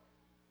about.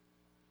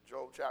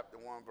 Job chapter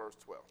 1, verse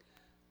 12.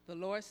 The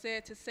Lord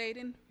said to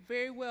Satan,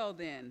 very well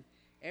then,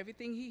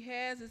 everything he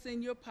has is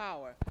in your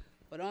power,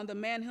 but on the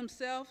man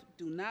himself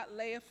do not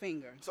lay a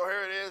finger. So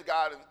here it is,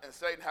 God and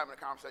Satan having a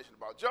conversation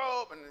about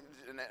Job,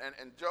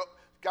 and Job,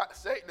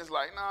 Satan is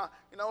like, nah,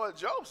 you know what,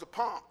 Job's a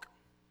punk,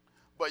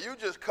 but you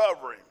just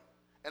cover him,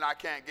 and I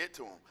can't get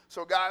to him.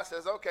 So God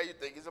says, okay, you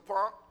think he's a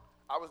punk?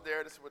 I was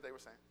there, this is what they were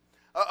saying.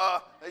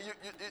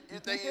 You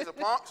think he's a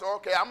punk? So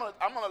okay, I'm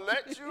gonna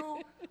let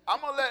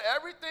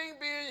everything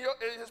be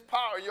in his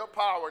power, your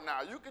power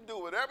now. You can do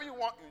whatever you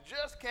want, you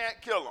just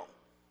can't kill him.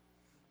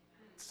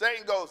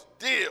 Satan goes,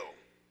 deal.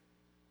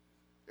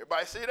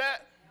 Everybody see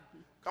that?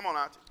 Come on,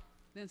 Auntie.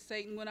 Then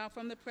Satan went out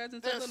from the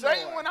presence of the Lord. Then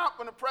Satan went out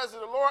from the presence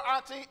of the Lord,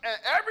 Auntie, and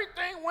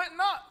everything went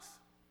nuts.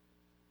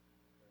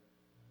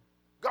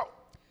 Go.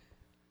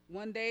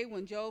 One day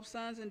when Job's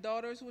sons and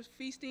daughters were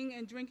feasting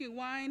and drinking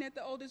wine at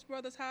the oldest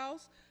brother's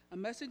house, a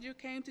messenger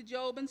came to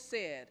Job and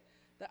said,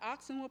 the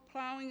oxen were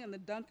plowing and the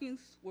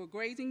donkeys were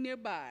grazing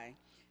nearby,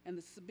 and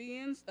the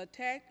Sabaeans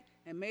attacked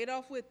and made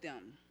off with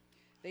them.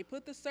 They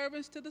put the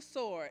servants to the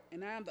sword,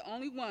 and I am the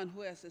only one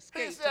who has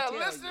escaped. He said,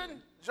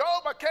 listen,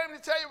 Job, I came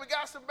to tell you we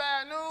got some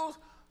bad news.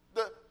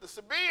 The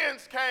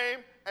Sabaeans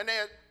came, and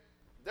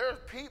there's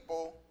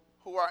people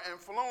who are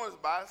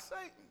influenced by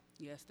Satan.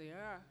 Yes, they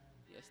are.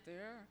 Yes, they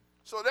are.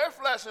 So they're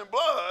flesh and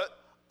blood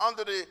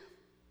under the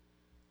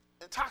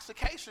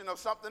intoxication of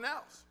something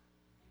else.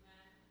 Amen.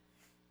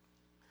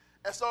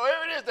 And so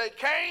here it is. They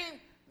came,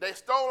 they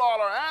stole all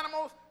our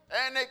animals,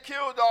 And they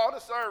killed all the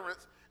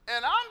servants.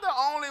 And I'm the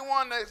only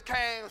one that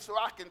came so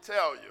I can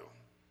tell you.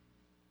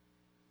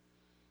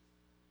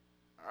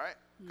 All right?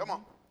 Come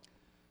on.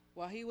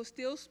 While he was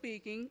still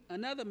speaking,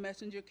 another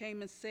messenger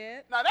came and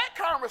said, Now, that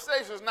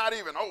conversation is not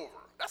even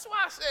over. That's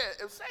why I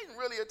said, if Satan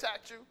really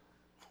attacked you,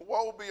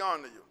 woe be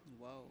unto you.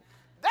 whoa,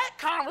 That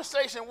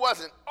conversation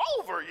wasn't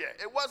over yet.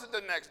 It wasn't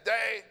the next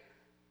day.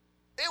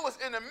 It was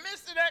in the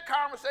midst of that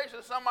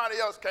conversation, somebody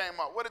else came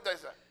up. What did they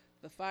say?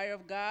 the fire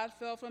of God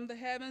fell from the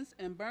heavens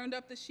and burned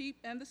up the sheep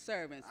and the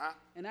servants.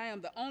 And I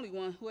am the only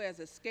one who has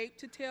escaped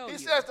to tell you. He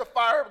says the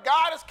fire of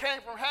God has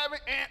came from heaven.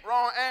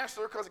 Wrong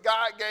answer, because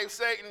God gave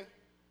Satan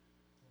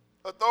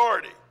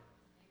authority.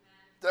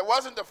 That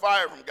wasn't the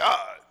fire from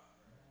God.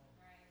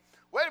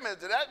 Wait a minute,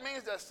 does that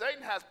mean that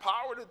Satan has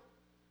power to?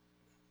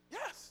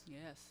 Yes.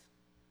 Yes.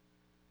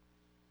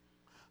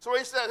 So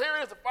he says, here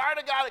it is, the fire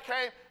of God that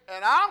came,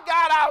 and I'm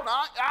God out, and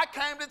I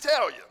came to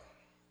tell you.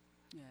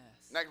 Yes.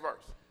 Next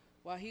verse.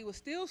 While he was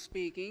still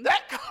speaking,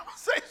 That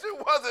conversation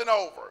wasn't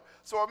over.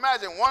 So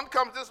imagine one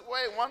comes this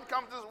way, one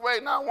comes this way,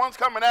 now one's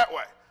coming that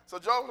way. So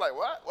Job's like,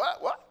 what?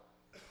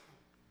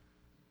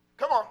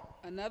 Come on.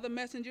 another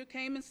messenger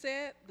came and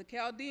said, the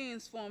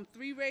Chaldeans formed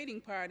 3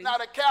 raiding parties. Now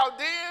the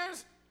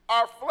Chaldeans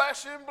are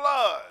flesh and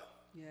blood,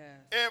 Yes.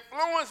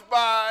 influenced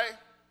by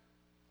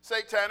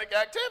satanic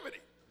activity.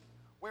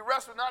 We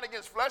wrestle not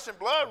against flesh and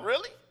blood,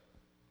 really?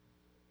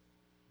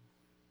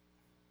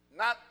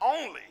 Not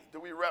only do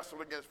we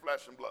wrestle against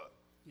flesh and blood.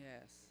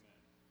 Yes.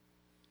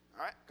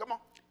 All right, come on.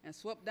 And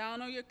swept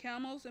down on your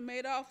camels and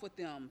made off with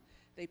them.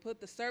 They put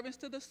the servants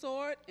to the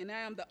sword, and I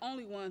am the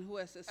only one who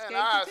has escaped And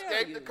I to tell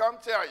escaped you. to come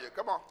tell you.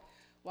 Come on.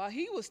 While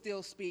he was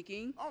still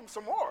speaking,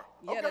 Some more.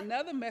 yet Okay.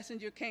 another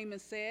messenger came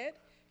and said,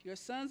 your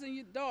sons and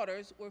your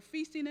daughters were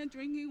feasting and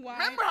drinking wine.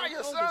 Remember how at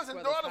your oldest sons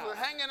and brother's daughters were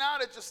house." hanging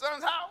out at your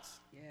son's house?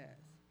 Yes.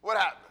 What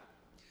happened?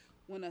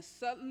 When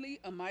suddenly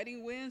a mighty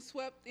wind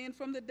swept in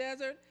from the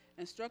desert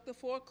and struck the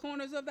 4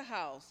 corners of the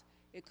house.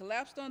 It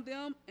collapsed on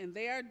them, and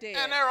they are dead.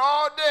 And they're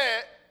all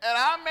dead, and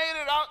I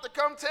made it out to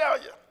come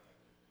tell you.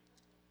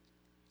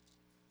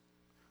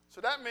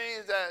 So that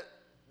means that,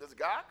 does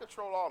God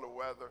control all the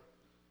weather?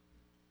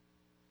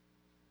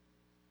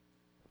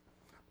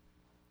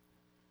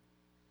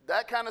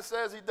 That kind of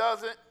says he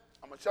doesn't.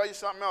 I'm going to tell you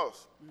something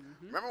else.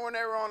 Remember when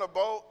they were on a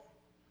boat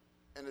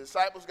and the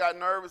disciples got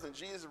nervous and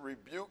Jesus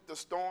rebuked the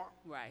storm?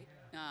 Right.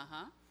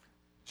 Uh-huh.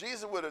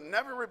 Jesus would have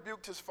never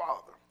rebuked his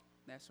Father.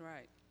 That's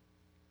right.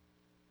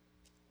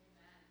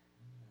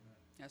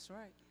 That's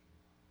right.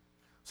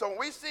 So when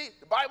we see,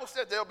 the Bible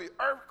said there'll be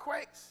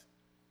earthquakes,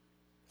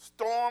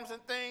 storms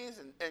and things,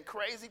 and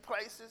crazy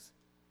places.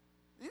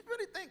 Do you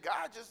really think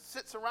God just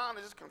sits around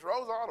and just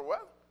controls all the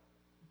weather?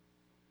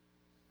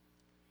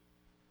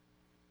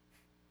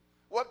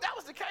 Well, if that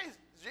was the case,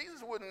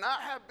 Jesus would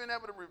not have been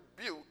able to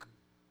rebuke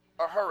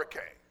a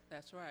hurricane.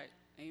 That's right.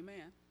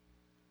 Amen.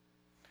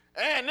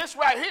 And this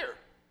right here,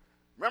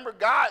 remember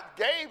God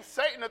gave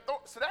Satan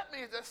authority, so that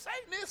means that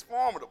Satan is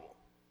formidable.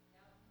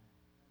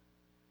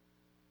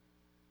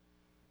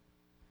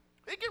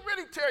 He can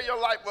really tear your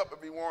life up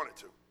if he wanted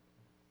to.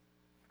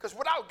 Because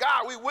without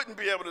God, we wouldn't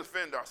be able to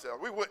defend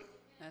ourselves. We wouldn't.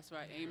 That's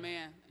right.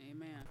 Amen.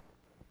 Amen.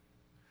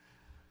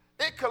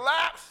 It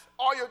collapsed.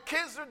 All your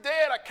kids are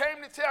dead. I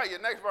came to tell you.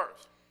 Next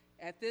verse.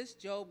 At this,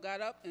 Job got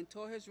up and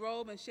tore his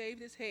robe and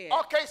shaved his head.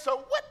 Okay,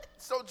 so what?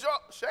 So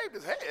Job shaved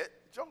his head.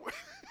 Job,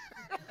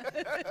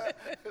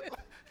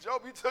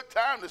 Job, you took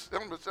time to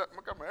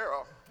cut my hair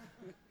off.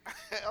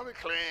 I'm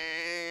clean.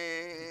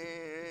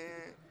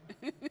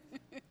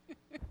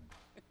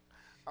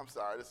 I'm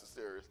sorry, this is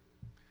serious.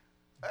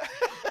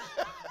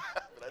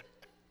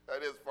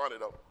 That is funny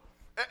though.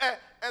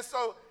 And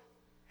so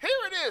here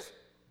it is.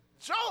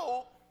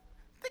 Job,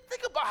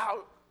 think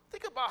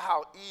about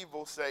how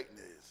evil Satan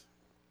is.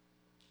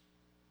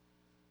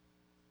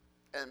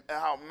 And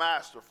how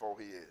masterful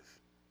he is.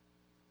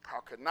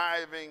 How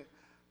conniving,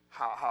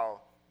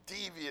 how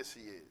devious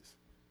he is.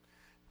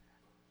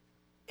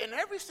 In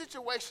every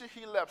situation,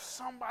 he left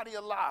somebody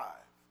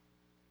alive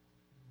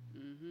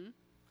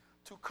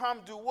to come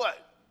do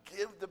what?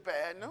 Give the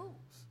bad news.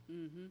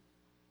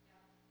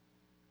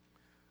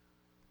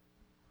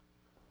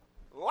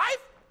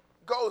 Life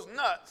goes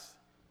nuts,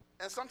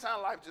 and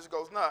sometimes life just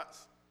goes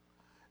nuts.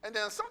 And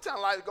then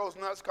sometimes life goes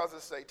nuts because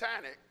it's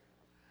satanic.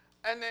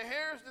 And then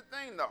here's the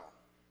thing, though.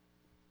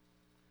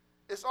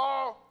 It's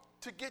all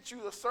to get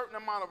you a certain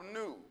amount of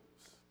news.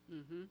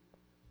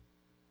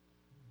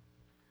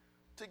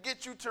 To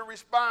get you to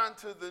respond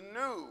to the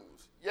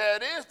news. Yeah,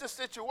 it is the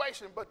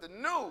situation, but the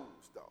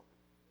news, though.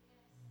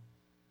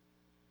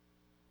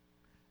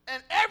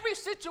 In every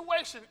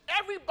situation,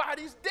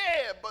 everybody's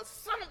dead, but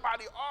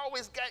somebody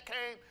always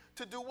came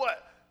to do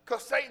what?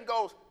 Because Satan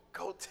goes,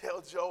 go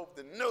tell Job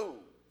the news.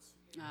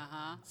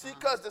 See,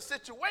 because the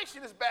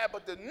situation is bad,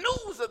 but the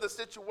news of the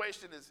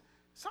situation is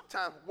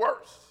sometimes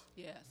worse.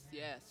 Yes,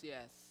 yes,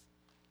 yes.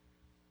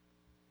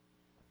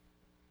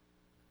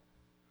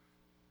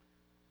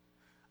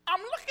 I'm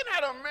looking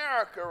at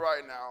America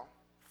right now,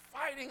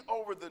 fighting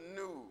over the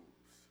news.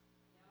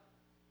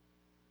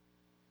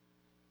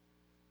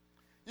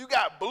 You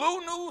got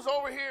blue news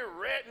over here,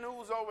 red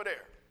news over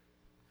there.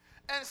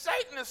 And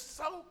Satan is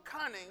so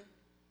cunning,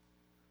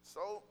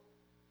 so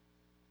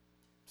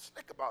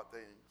slick about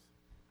things.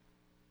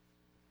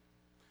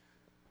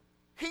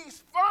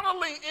 He's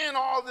funneling in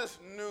all this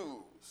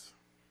news.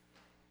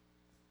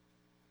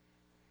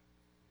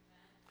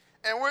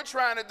 And we're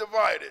trying to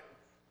divide it,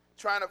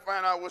 trying to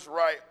find out what's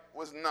right,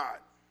 what's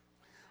not.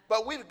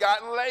 But we've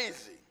gotten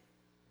lazy.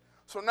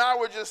 So now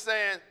we're just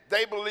saying,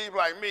 they believe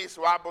like me,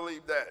 so I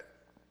believe that.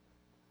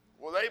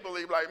 Well, they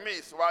believe like me,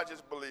 so I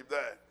just believe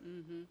that.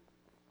 Mm-hmm.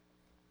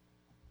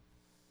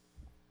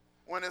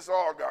 When it's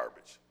all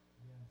garbage.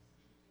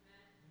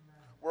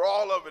 Where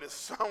all of it is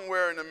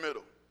somewhere in the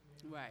middle.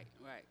 Right.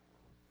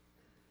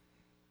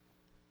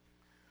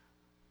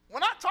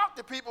 When I talk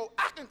to people,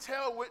 I can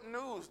tell what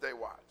news they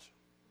watch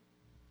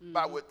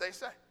by what they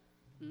say.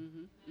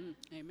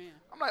 Amen.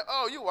 I'm like,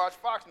 oh, you watch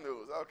Fox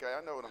News. Okay,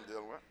 I know what I'm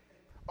dealing with.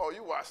 Oh,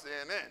 you watch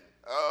CNN.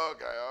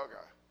 Okay.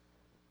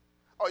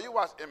 Oh, you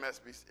watch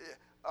MSNBC.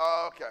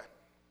 Okay.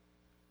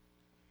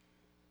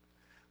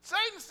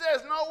 Satan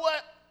says, know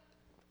what?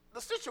 The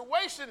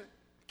situation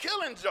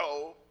killing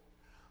Job,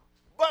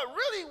 but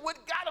really what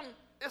got him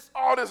is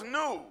all this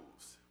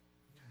news.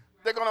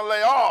 They're going to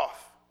lay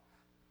off.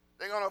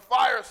 They're going to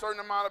fire a certain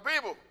amount of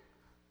people.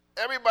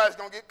 Everybody's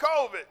going to get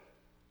COVID.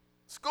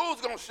 School's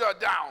going to shut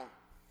down.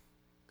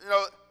 You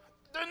know,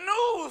 the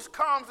news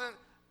comes and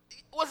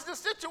was the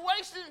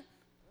situation?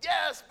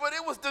 Yes, but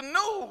it was the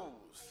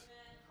news.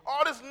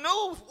 All this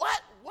news.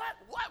 What?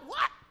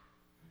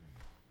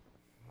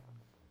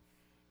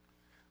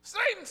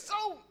 Satan's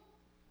so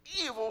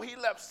evil, he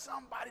left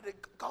somebody to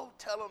go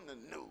tell him the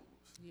news.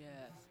 Yes.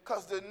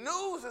 Because the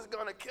news is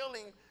going to kill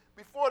him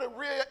before the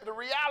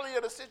reality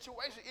of the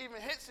situation even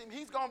hits him.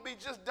 He's going to be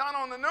just done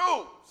on the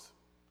news.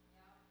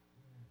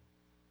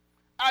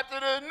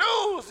 After the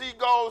news, he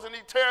goes and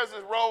he tears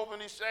his robe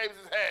and he shaves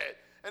his head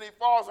and he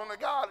falls on the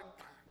God.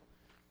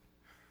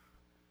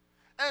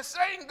 And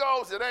Satan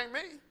goes, it ain't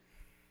me.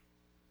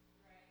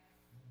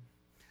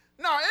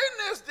 Now,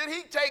 in this, did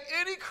he take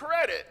any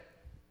credit?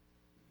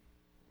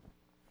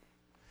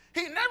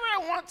 He never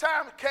at one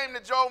time came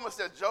to Job and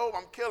said, Job,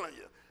 I'm killing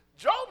you.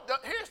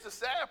 Here's the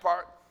sad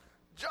part.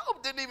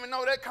 Job didn't even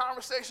know that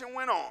conversation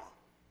went on.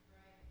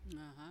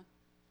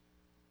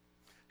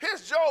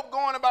 Here's Job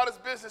going about his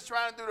business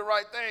trying to do the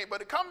right thing. But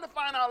to come to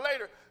find out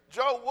later,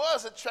 Job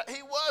was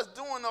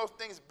doing those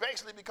things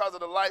basically because of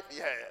the life he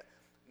had,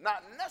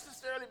 not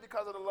necessarily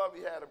because of the love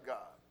he had of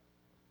God.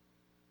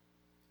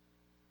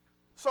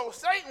 So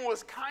Satan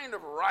was kind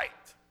of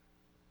right.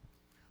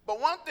 But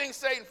one thing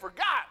Satan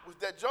forgot was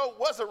that Job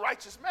was a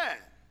righteous man.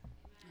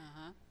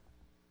 All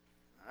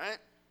right?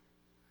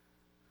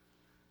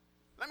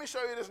 Let me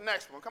show you this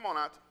next one. Come on,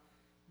 Auntie.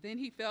 Then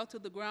he fell to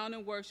the ground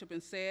in worship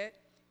and said,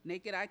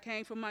 naked I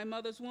came from my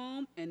mother's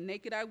womb, and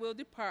naked I will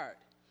depart.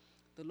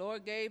 The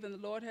Lord gave, and the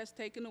Lord has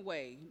taken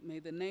away. May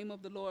the name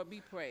of the Lord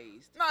be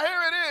praised. Now,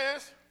 here it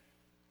is.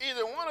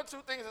 Either one or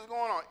two things is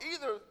going on.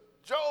 Either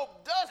Job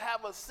does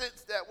have a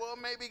sense that, well,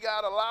 maybe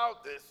God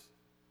allowed this.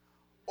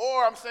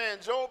 Or I'm saying,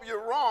 Job,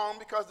 you're wrong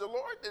because the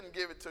Lord didn't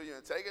give it to you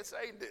and take it.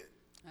 Satan did.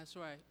 That's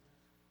right.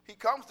 He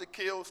comes to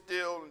kill,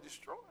 steal, and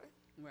destroy.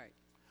 Right.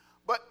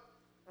 But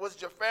was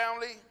your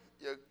family,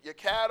 your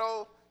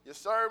cattle, your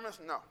servants?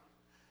 No.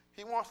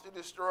 He wants to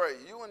destroy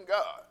you and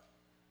God.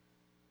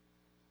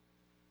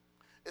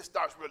 It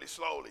starts really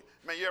slowly.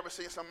 Man, you ever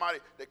seen somebody,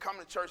 they come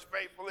to church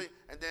faithfully,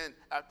 and then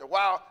after a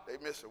while, they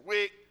miss a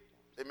week,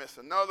 they miss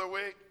another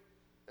week,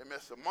 they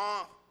miss a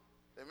month,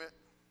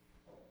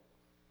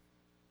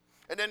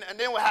 and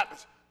then what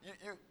happens?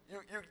 Your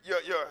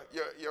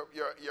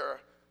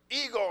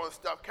ego and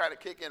stuff kind of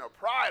kick in, or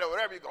pride or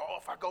whatever. You go, oh,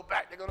 if I go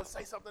back, they're going to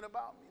say something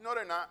about me. No,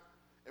 they're not.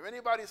 If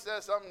anybody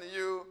says something to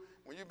you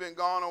when you've been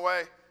gone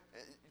away,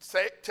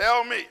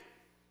 tell me.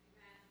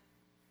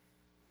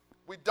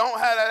 We don't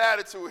have that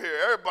attitude here.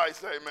 Everybody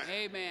say amen.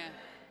 Amen.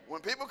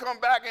 When people come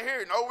back in here,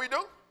 you know what we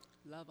do?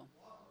 Love them.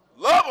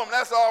 Love them.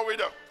 That's all we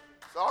do.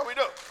 That's all we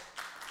do.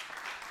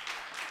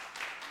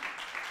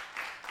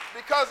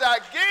 Because I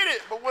get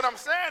it, but what I'm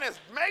saying is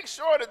make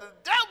sure that the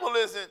devil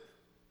isn't.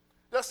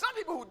 There's some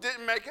people who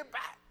didn't make it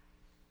back.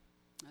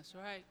 That's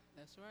right.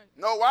 That's right.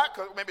 Know why?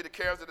 Because maybe the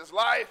cares of this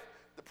life,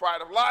 the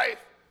pride of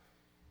life,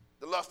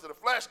 the lust of the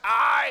flesh,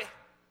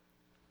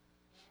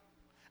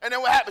 and then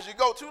what happens? You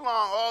go too long.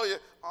 I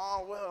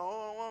don't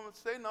want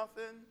to say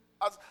nothing.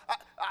 I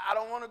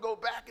don't want to go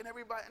back, and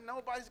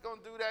nobody's going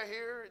to do that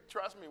here.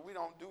 Trust me, we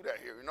don't do that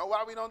here. You know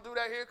why we don't do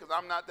that here? Because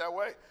I'm not that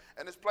way.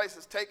 And this place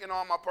is taking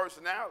on my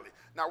personality.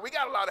 Now, we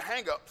got a lot of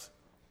hang-ups.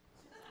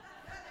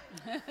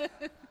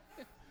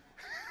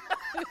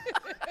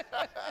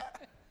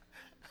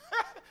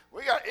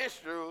 We got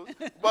issues,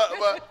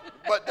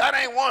 but that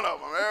ain't one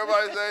of them.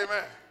 Everybody say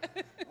amen.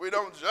 We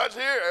don't judge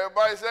here.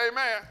 Everybody say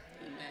amen.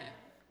 Amen.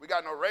 We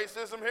got no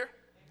racism here.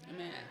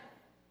 Amen.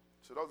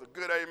 So those are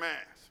good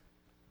amens.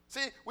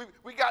 See,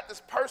 we got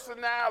this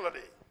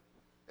personality.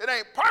 It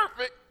ain't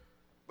perfect,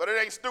 but it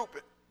ain't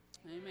stupid.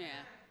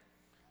 Amen.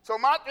 So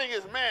my thing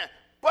is, man,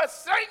 but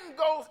Satan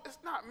goes, it's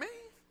not me.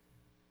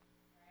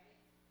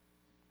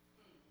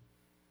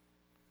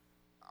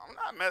 I'm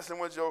not messing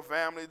with your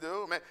family,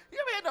 dude. Man, you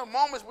ever had those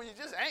moments when you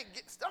just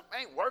stuff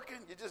ain't working,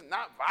 you're just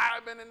not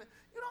vibing, and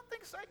you don't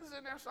think Satan's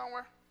in there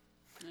somewhere?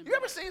 Amen. You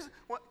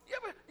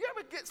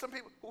ever get some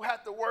people who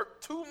have to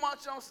work too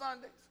much on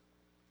Sundays?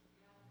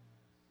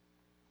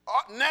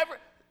 Never.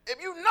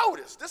 If you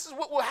notice, this is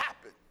what will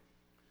happen.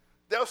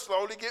 They'll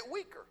slowly get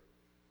weaker.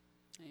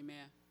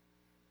 Amen.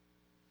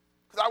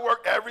 Because I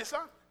work every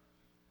Sunday.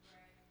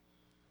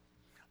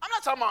 I'm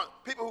not talking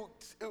about people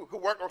who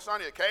work on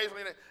Sunday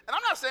occasionally, and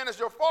I'm not saying it's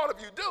your fault if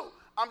you do.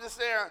 I'm just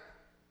saying,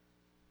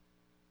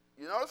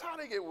 you notice how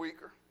they get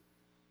weaker?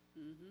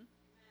 Mm-hmm.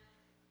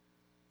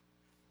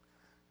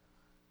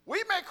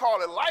 We may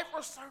call it life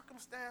or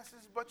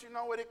circumstances, but you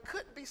know what? It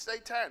could be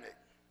satanic.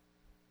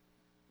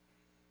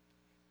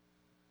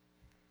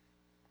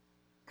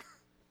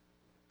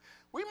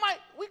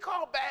 We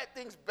call bad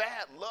things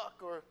bad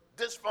luck or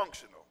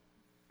dysfunctional.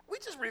 We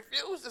just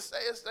refuse to say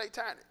it's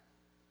satanic.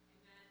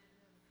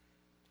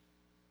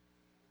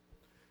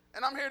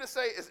 And I'm here to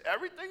say, is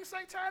everything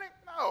satanic?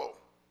 No.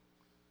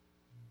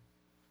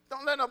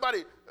 Don't let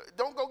nobody,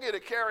 don't go get a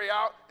carry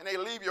out and they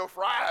leave your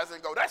fries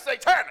and go, that's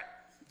satanic.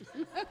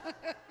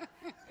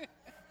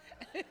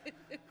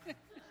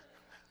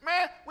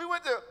 Man, we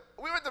went to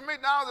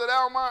McDonald's at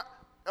Almont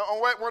on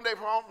one day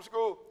from home from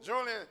school.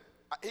 Julian,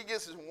 he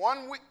gets his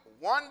one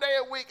day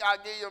a week, I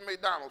give you a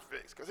McDonald's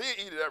fix, because he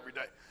eat it every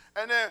day.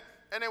 And then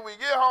we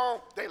get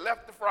home, they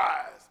left the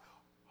fries.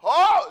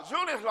 Oh,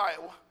 Julian's like,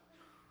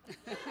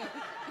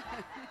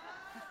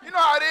 you know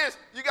how it is.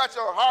 You got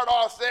your heart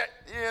all set,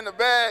 you're in the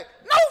bag,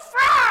 no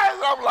fries.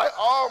 I'm like,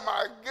 oh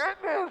my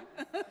goodness.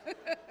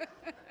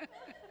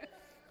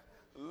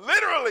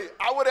 Literally,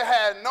 I would have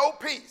had no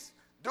peace.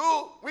 Dude,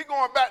 we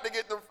going back to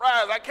get the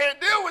fries. I can't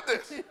deal with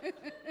this.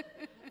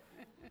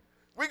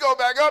 We go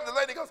back up, the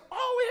lady goes,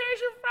 oh,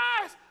 here's your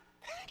fries.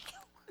 Thank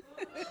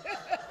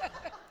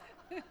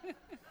you.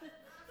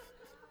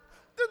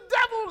 The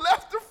devil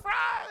left the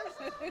fries.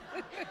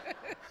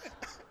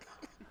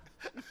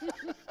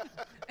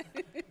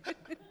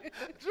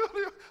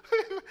 Julia,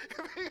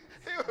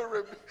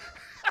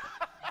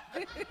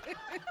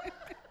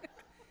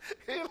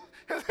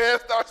 his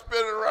head started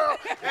spinning around.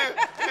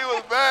 He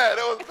was bad.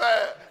 It was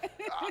bad.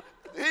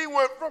 He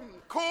went from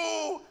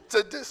cool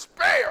to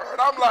despair.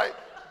 And I'm like,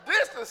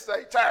 this is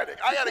satanic.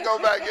 I got to go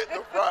back and get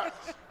the fries.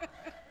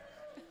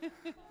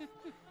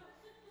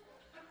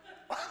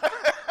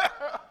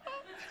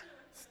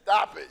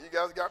 Stop it. You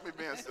guys got me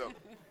being silly.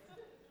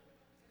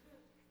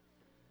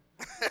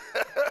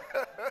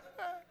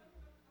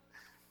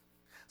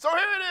 So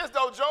here it is,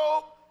 though,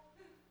 Job.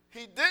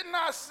 He did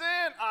not sin,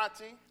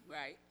 Auntie.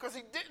 Right. Because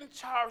he didn't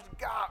charge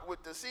God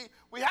with this. See,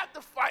 we have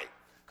to fight.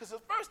 Because the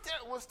first thing,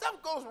 when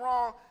stuff goes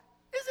wrong,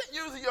 isn't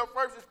usually your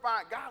first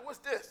response, God, what's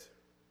this?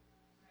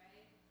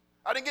 Right.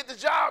 I didn't get the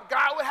job.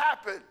 God, what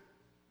happened?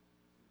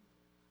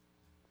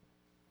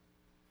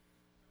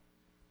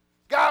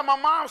 God, my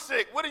mom's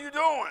sick. What are you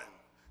doing?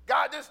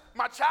 God,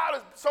 my child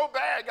is so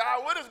bad.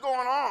 God, what is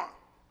going on?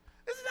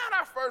 This is not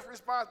our first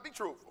response. Be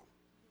truthful.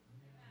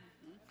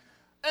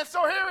 And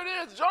so here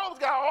it is. Job's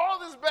got all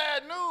this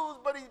bad news,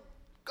 but he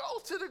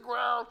goes to the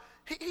ground.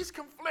 He's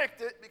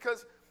conflicted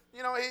because,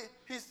 you know,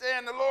 he's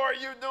saying, the Lord,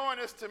 you're doing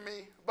this to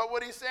me. But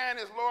what he's saying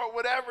is, Lord,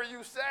 whatever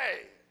you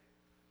say.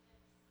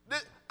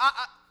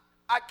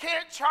 I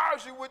can't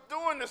charge you with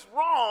doing this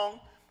wrong.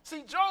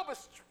 See, Job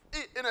is,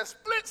 in a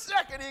split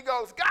second, he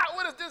goes, God,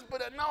 what is this?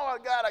 But no,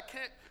 God, I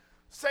can't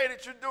say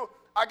that you're doing.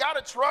 I got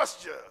to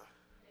trust you.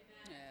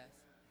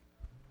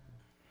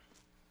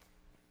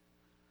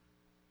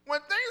 When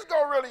things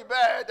go really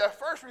bad, that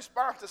first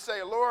response to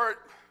say, Lord,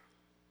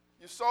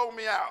 you sold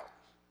me out.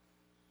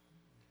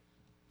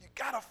 You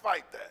got to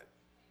fight that.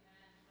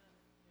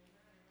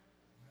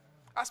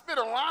 I spend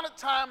a lot of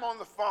time on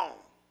the phone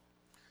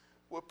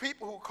with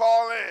people who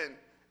call in,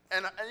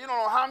 and you don't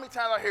know how many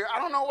times I hear, I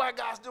don't know why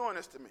God's doing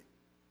this to me.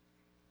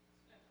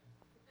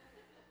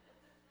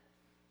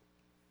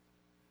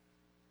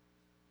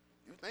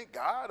 You think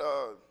God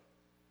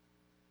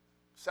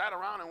sat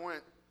around and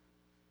went,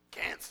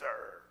 cancer?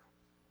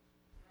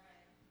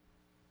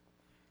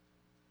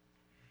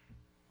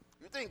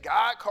 You think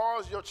God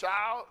caused your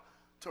child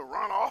to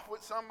run off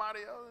with somebody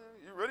else?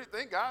 You really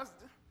think God's,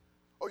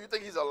 or you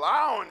think he's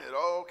allowing it?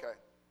 Oh, okay.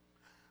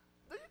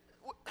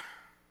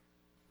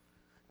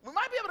 We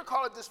might be able to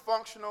call it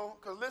dysfunctional,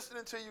 because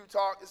listening to you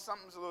talk is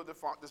something that's a little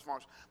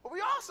dysfunctional. But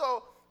we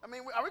also, are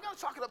we going to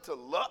chalk it up to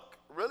luck?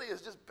 Really,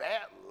 it's just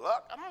bad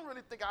luck? I don't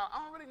really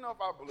know if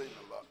I believe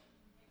in luck.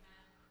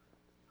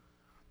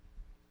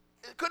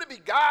 Could it be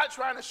God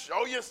trying to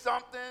show you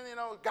something? You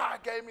know,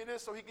 God gave me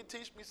this so he could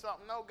teach me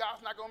something. No,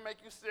 God's not going to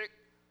make you sick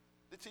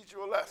to teach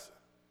you a lesson.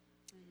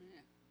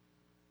 Amen.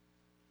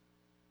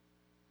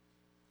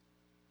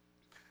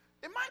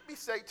 It might be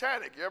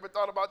satanic. You ever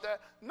thought about that?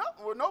 No,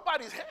 well,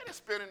 nobody's head is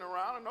spinning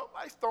around and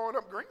nobody's throwing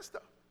up green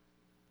stuff.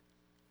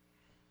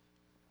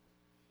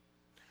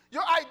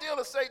 Your ideal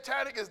of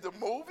satanic is the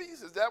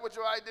movies? Is that what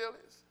your ideal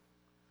is?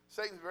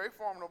 Satan's very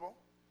formidable.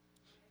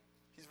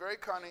 He's very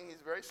cunning.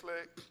 He's very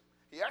slick.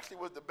 He actually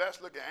was the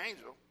best looking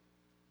angel.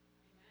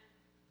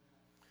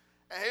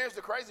 And here's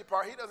the crazy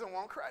part. He doesn't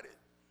want credit.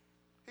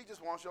 He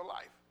just wants your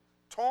life.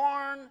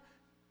 Torn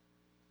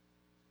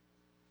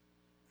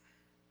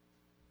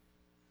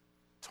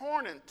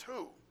in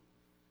two.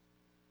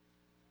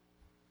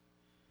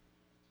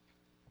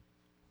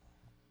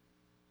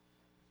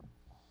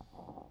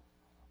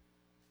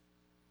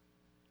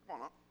 Come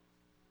on up.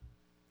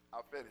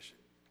 I'll finish it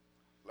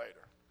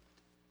later.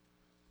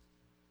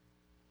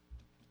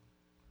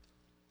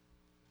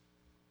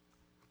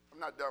 I'm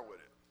not done with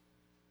it.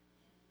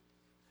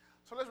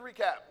 So let's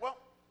recap. Well,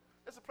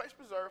 there's a place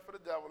reserved for the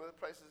devil. There's a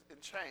place in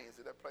chains.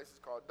 And that place is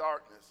called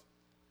darkness.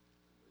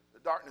 The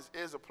darkness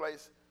is a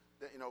place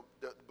that,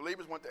 the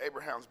believers went to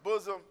Abraham's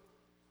bosom.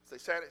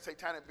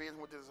 Satanic beings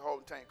went to this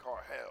holding tank called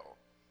hell.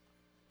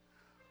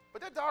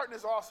 But that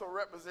darkness also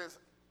represents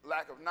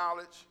lack of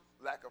knowledge,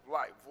 lack of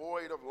light,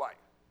 void of light.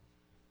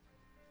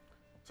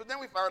 So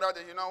then we found out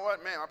that,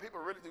 our people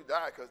really do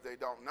die because they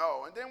don't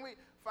know. And then we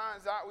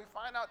find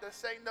out that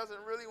Satan doesn't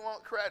really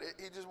want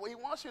credit. He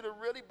wants you to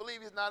really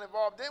believe he's not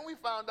involved. Then we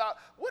found out,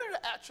 what are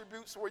the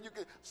attributes where you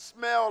can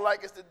smell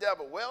like it's the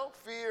devil? Well,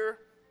 fear,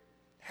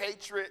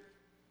 hatred,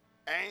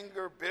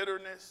 anger,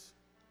 bitterness,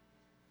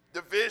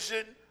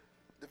 division.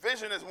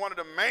 Division is one of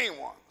the main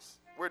ones.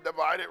 We're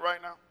divided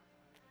right now.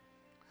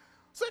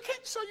 So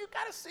you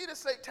got to see the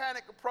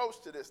satanic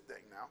approach to this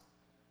thing now.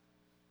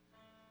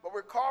 But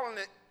we're calling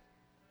it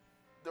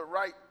the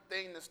right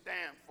thing to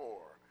stand for.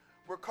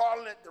 We're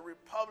calling it the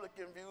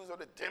Republican views or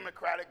the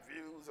Democratic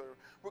views, or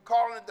we're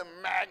calling it the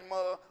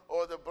MAGMA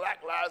or the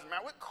Black Lives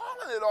Matter. We're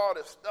calling it all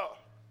this stuff.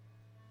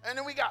 And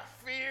then we got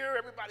fear.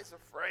 Everybody's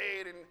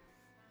afraid, and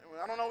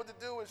I don't know what to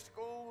do in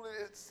school.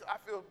 I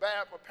feel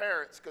bad for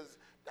parents because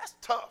that's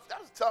tough. That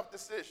was a tough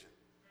decision.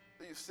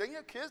 Do you send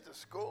your kids to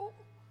school?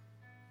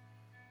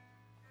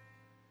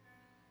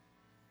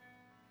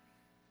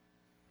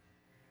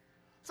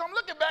 So I'm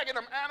looking back and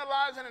I'm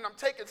analyzing and I'm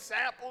taking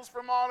samples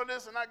from all of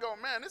this, and I go,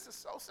 man, this is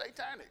so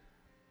satanic.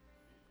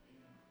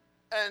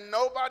 And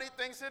nobody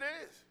thinks it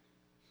is.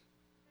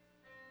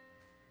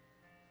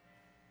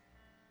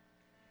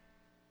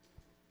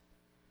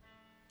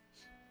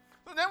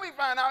 So then we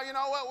find out,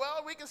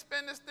 well, we can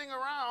spin this thing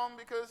around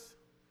because,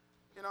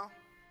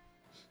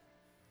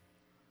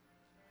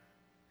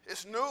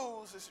 it's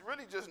news. It's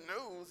really just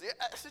news.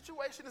 The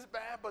situation is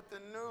bad, but the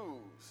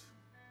news.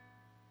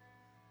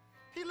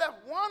 He left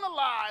one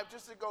alive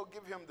just to go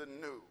give him the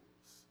news.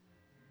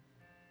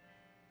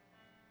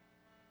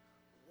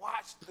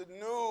 Watch the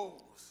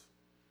news.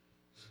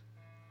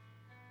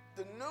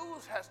 The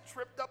news has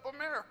tripped up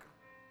America.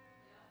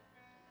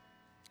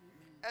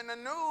 And the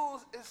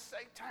news is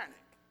satanic.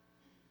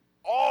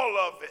 All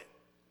of it.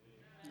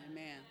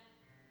 Amen.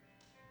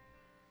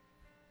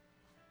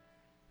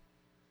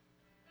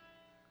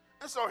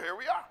 And so here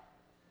we are.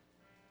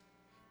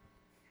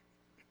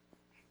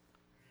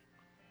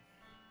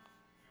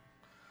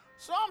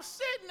 So I'm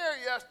sitting there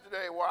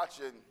yesterday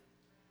watching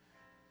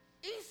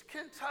East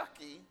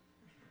Kentucky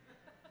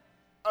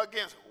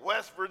against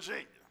West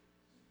Virginia.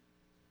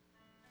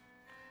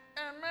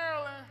 And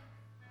Maryland,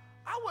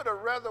 I would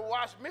have rather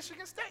watched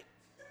Michigan State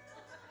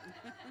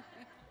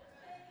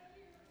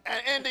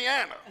and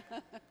Indiana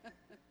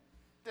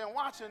than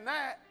watching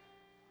that.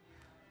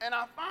 And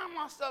I find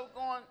myself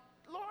going,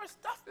 Lord,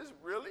 stuff is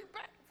really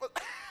bad.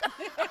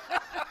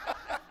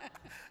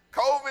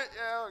 COVID,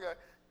 yeah, okay.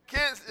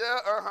 Kids,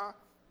 yeah,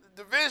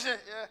 division,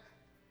 yeah.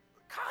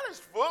 College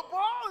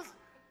football,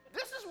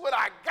 this is what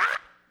I got.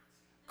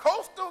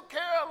 Coastal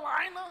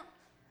Carolina.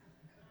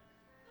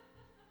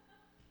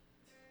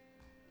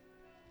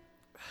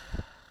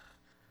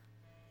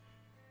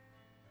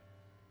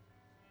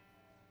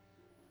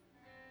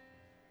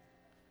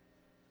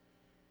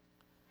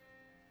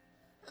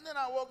 And then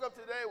I woke up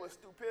today with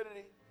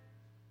stupidity,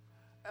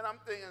 and I'm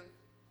thinking,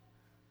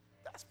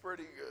 that's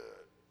pretty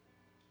good.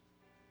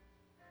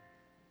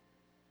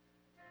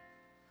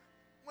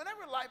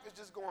 Whenever life is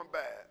just going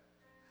bad,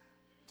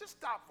 just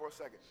stop for a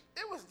second.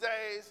 It was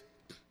days,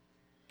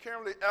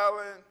 Kimberly,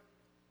 Ellen,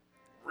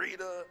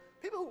 Rita,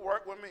 people who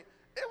work with me,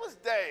 it was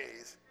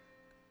days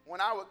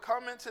when I would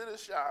come into the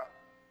shop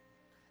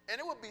and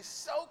it would be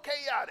so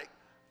chaotic.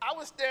 I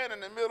would stand in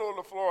the middle of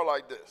the floor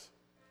like this.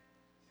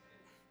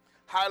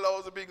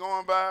 High-lows would be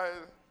going by.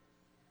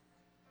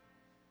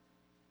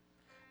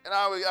 And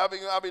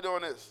I'll be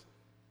doing this.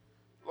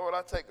 Lord,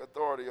 I take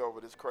authority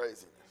over this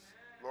craziness.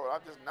 Lord,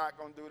 I'm just not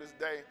going to do this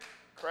day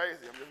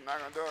crazy. I'm just not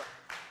going to do it.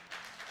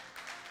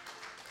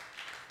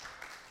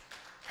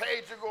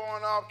 Pager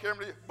going off,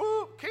 Kimberly,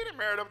 boop, Keaton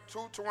married up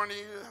 220.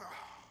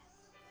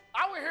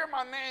 I would hear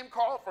my name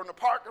called from the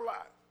parking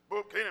lot.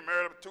 Boop, Keaton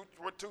married up 2020.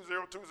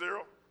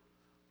 I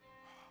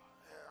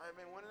haven't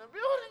been in the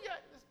building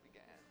yet. This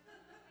began.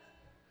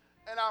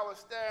 And I would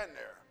stand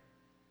there.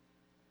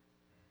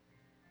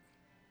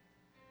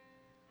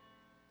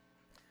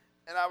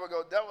 And I would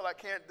go, devil, I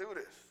can't do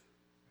this.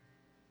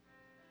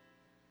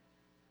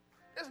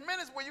 There's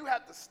minutes where you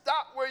have to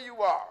stop where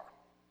you are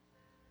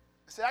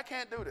and say, I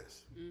can't do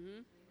this.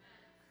 Mm-hmm.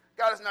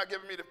 God has not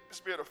given me the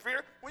spirit of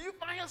fear. When you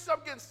find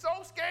yourself getting so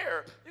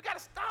scared, you got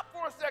to stop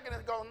for a second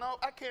and go, no,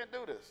 I can't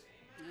do this.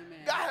 Amen.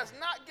 God has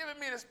not given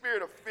me the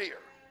spirit of fear.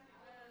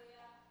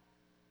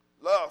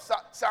 Love,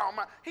 sound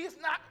mind. He's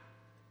not.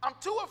 I'm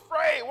too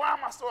afraid. Why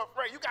am I so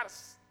afraid? You got to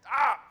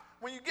stop.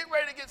 When you get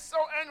ready to get so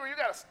angry, you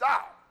got to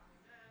stop.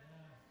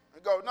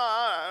 And go,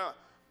 no.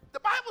 The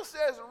Bible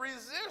says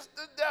resist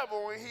the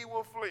devil and he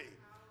will flee.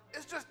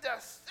 It's just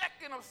that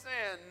second of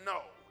saying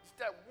no. It's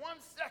that 1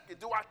 second.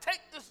 Do I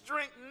take this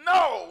drink?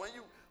 No. And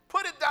you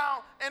put it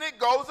down and it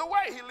goes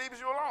away. He leaves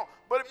you alone.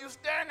 But if you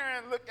stand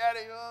there and look at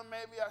it,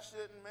 maybe I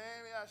shouldn't,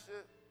 maybe I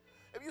should.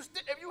 If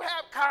you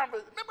have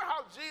conversation, remember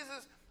how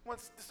Jesus,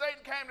 when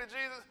Satan came to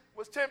Jesus,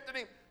 was tempting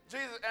him,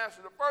 Jesus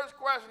answered the first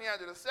question, he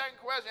answered the second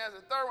question, he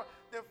answered the third one.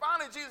 Then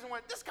finally Jesus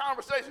went, this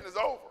conversation is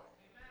over.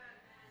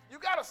 You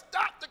got to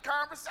stop the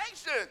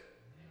conversation.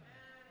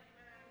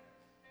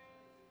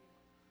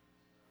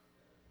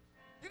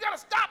 You got to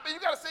stop it. You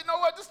got to say, you know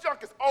what, this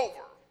junk is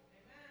over.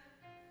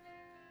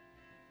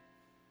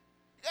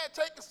 Yeah,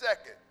 take a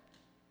second.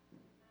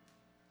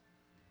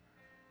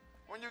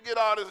 When you get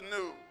all this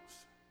news.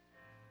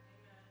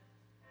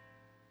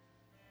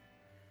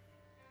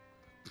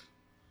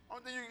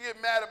 Only thing you can get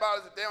mad about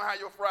is if they don't have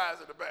your fries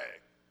in the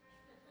bag.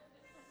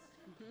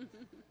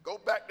 Go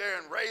back there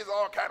and raise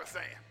all kind of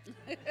sand.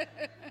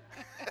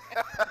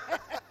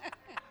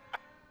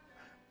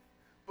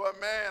 But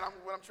man,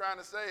 what I'm trying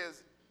to say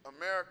is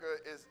America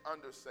is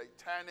under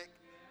satanic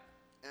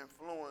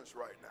influence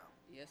right now.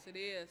 Yes, it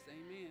is.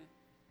 Amen.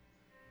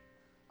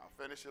 I'll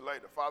finish it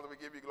later. Father, we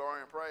give you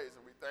glory and praise,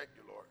 and we thank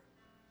you, Lord.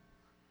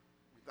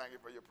 We thank you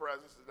for your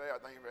presence today. I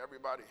thank you for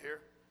everybody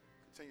here.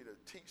 Continue to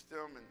teach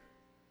them and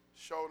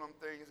show them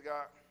things,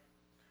 God.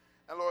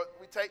 And, Lord,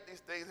 we take these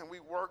things and we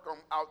work them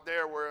out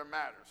there where it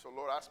matters. So,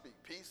 Lord, I speak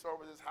peace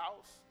over this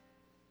house.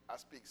 I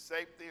speak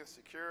safety and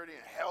security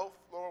and health,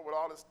 Lord, with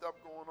all this stuff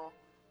going on.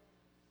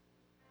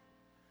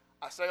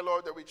 I say,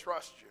 Lord, that we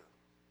trust you.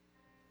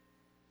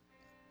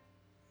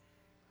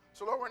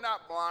 So, Lord, we're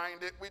not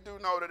blinded. We do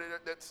know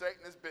that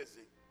Satan is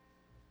busy.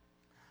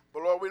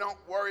 But, Lord, we don't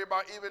worry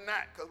about even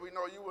that because we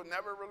know you will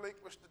never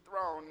relinquish the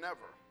throne,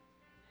 never.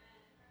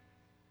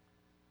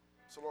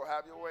 So, Lord,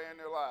 have your way in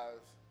their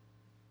lives.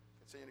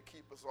 Continue to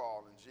keep us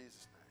all in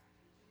Jesus' name.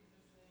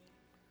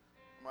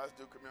 Let's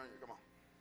do communion. Come on.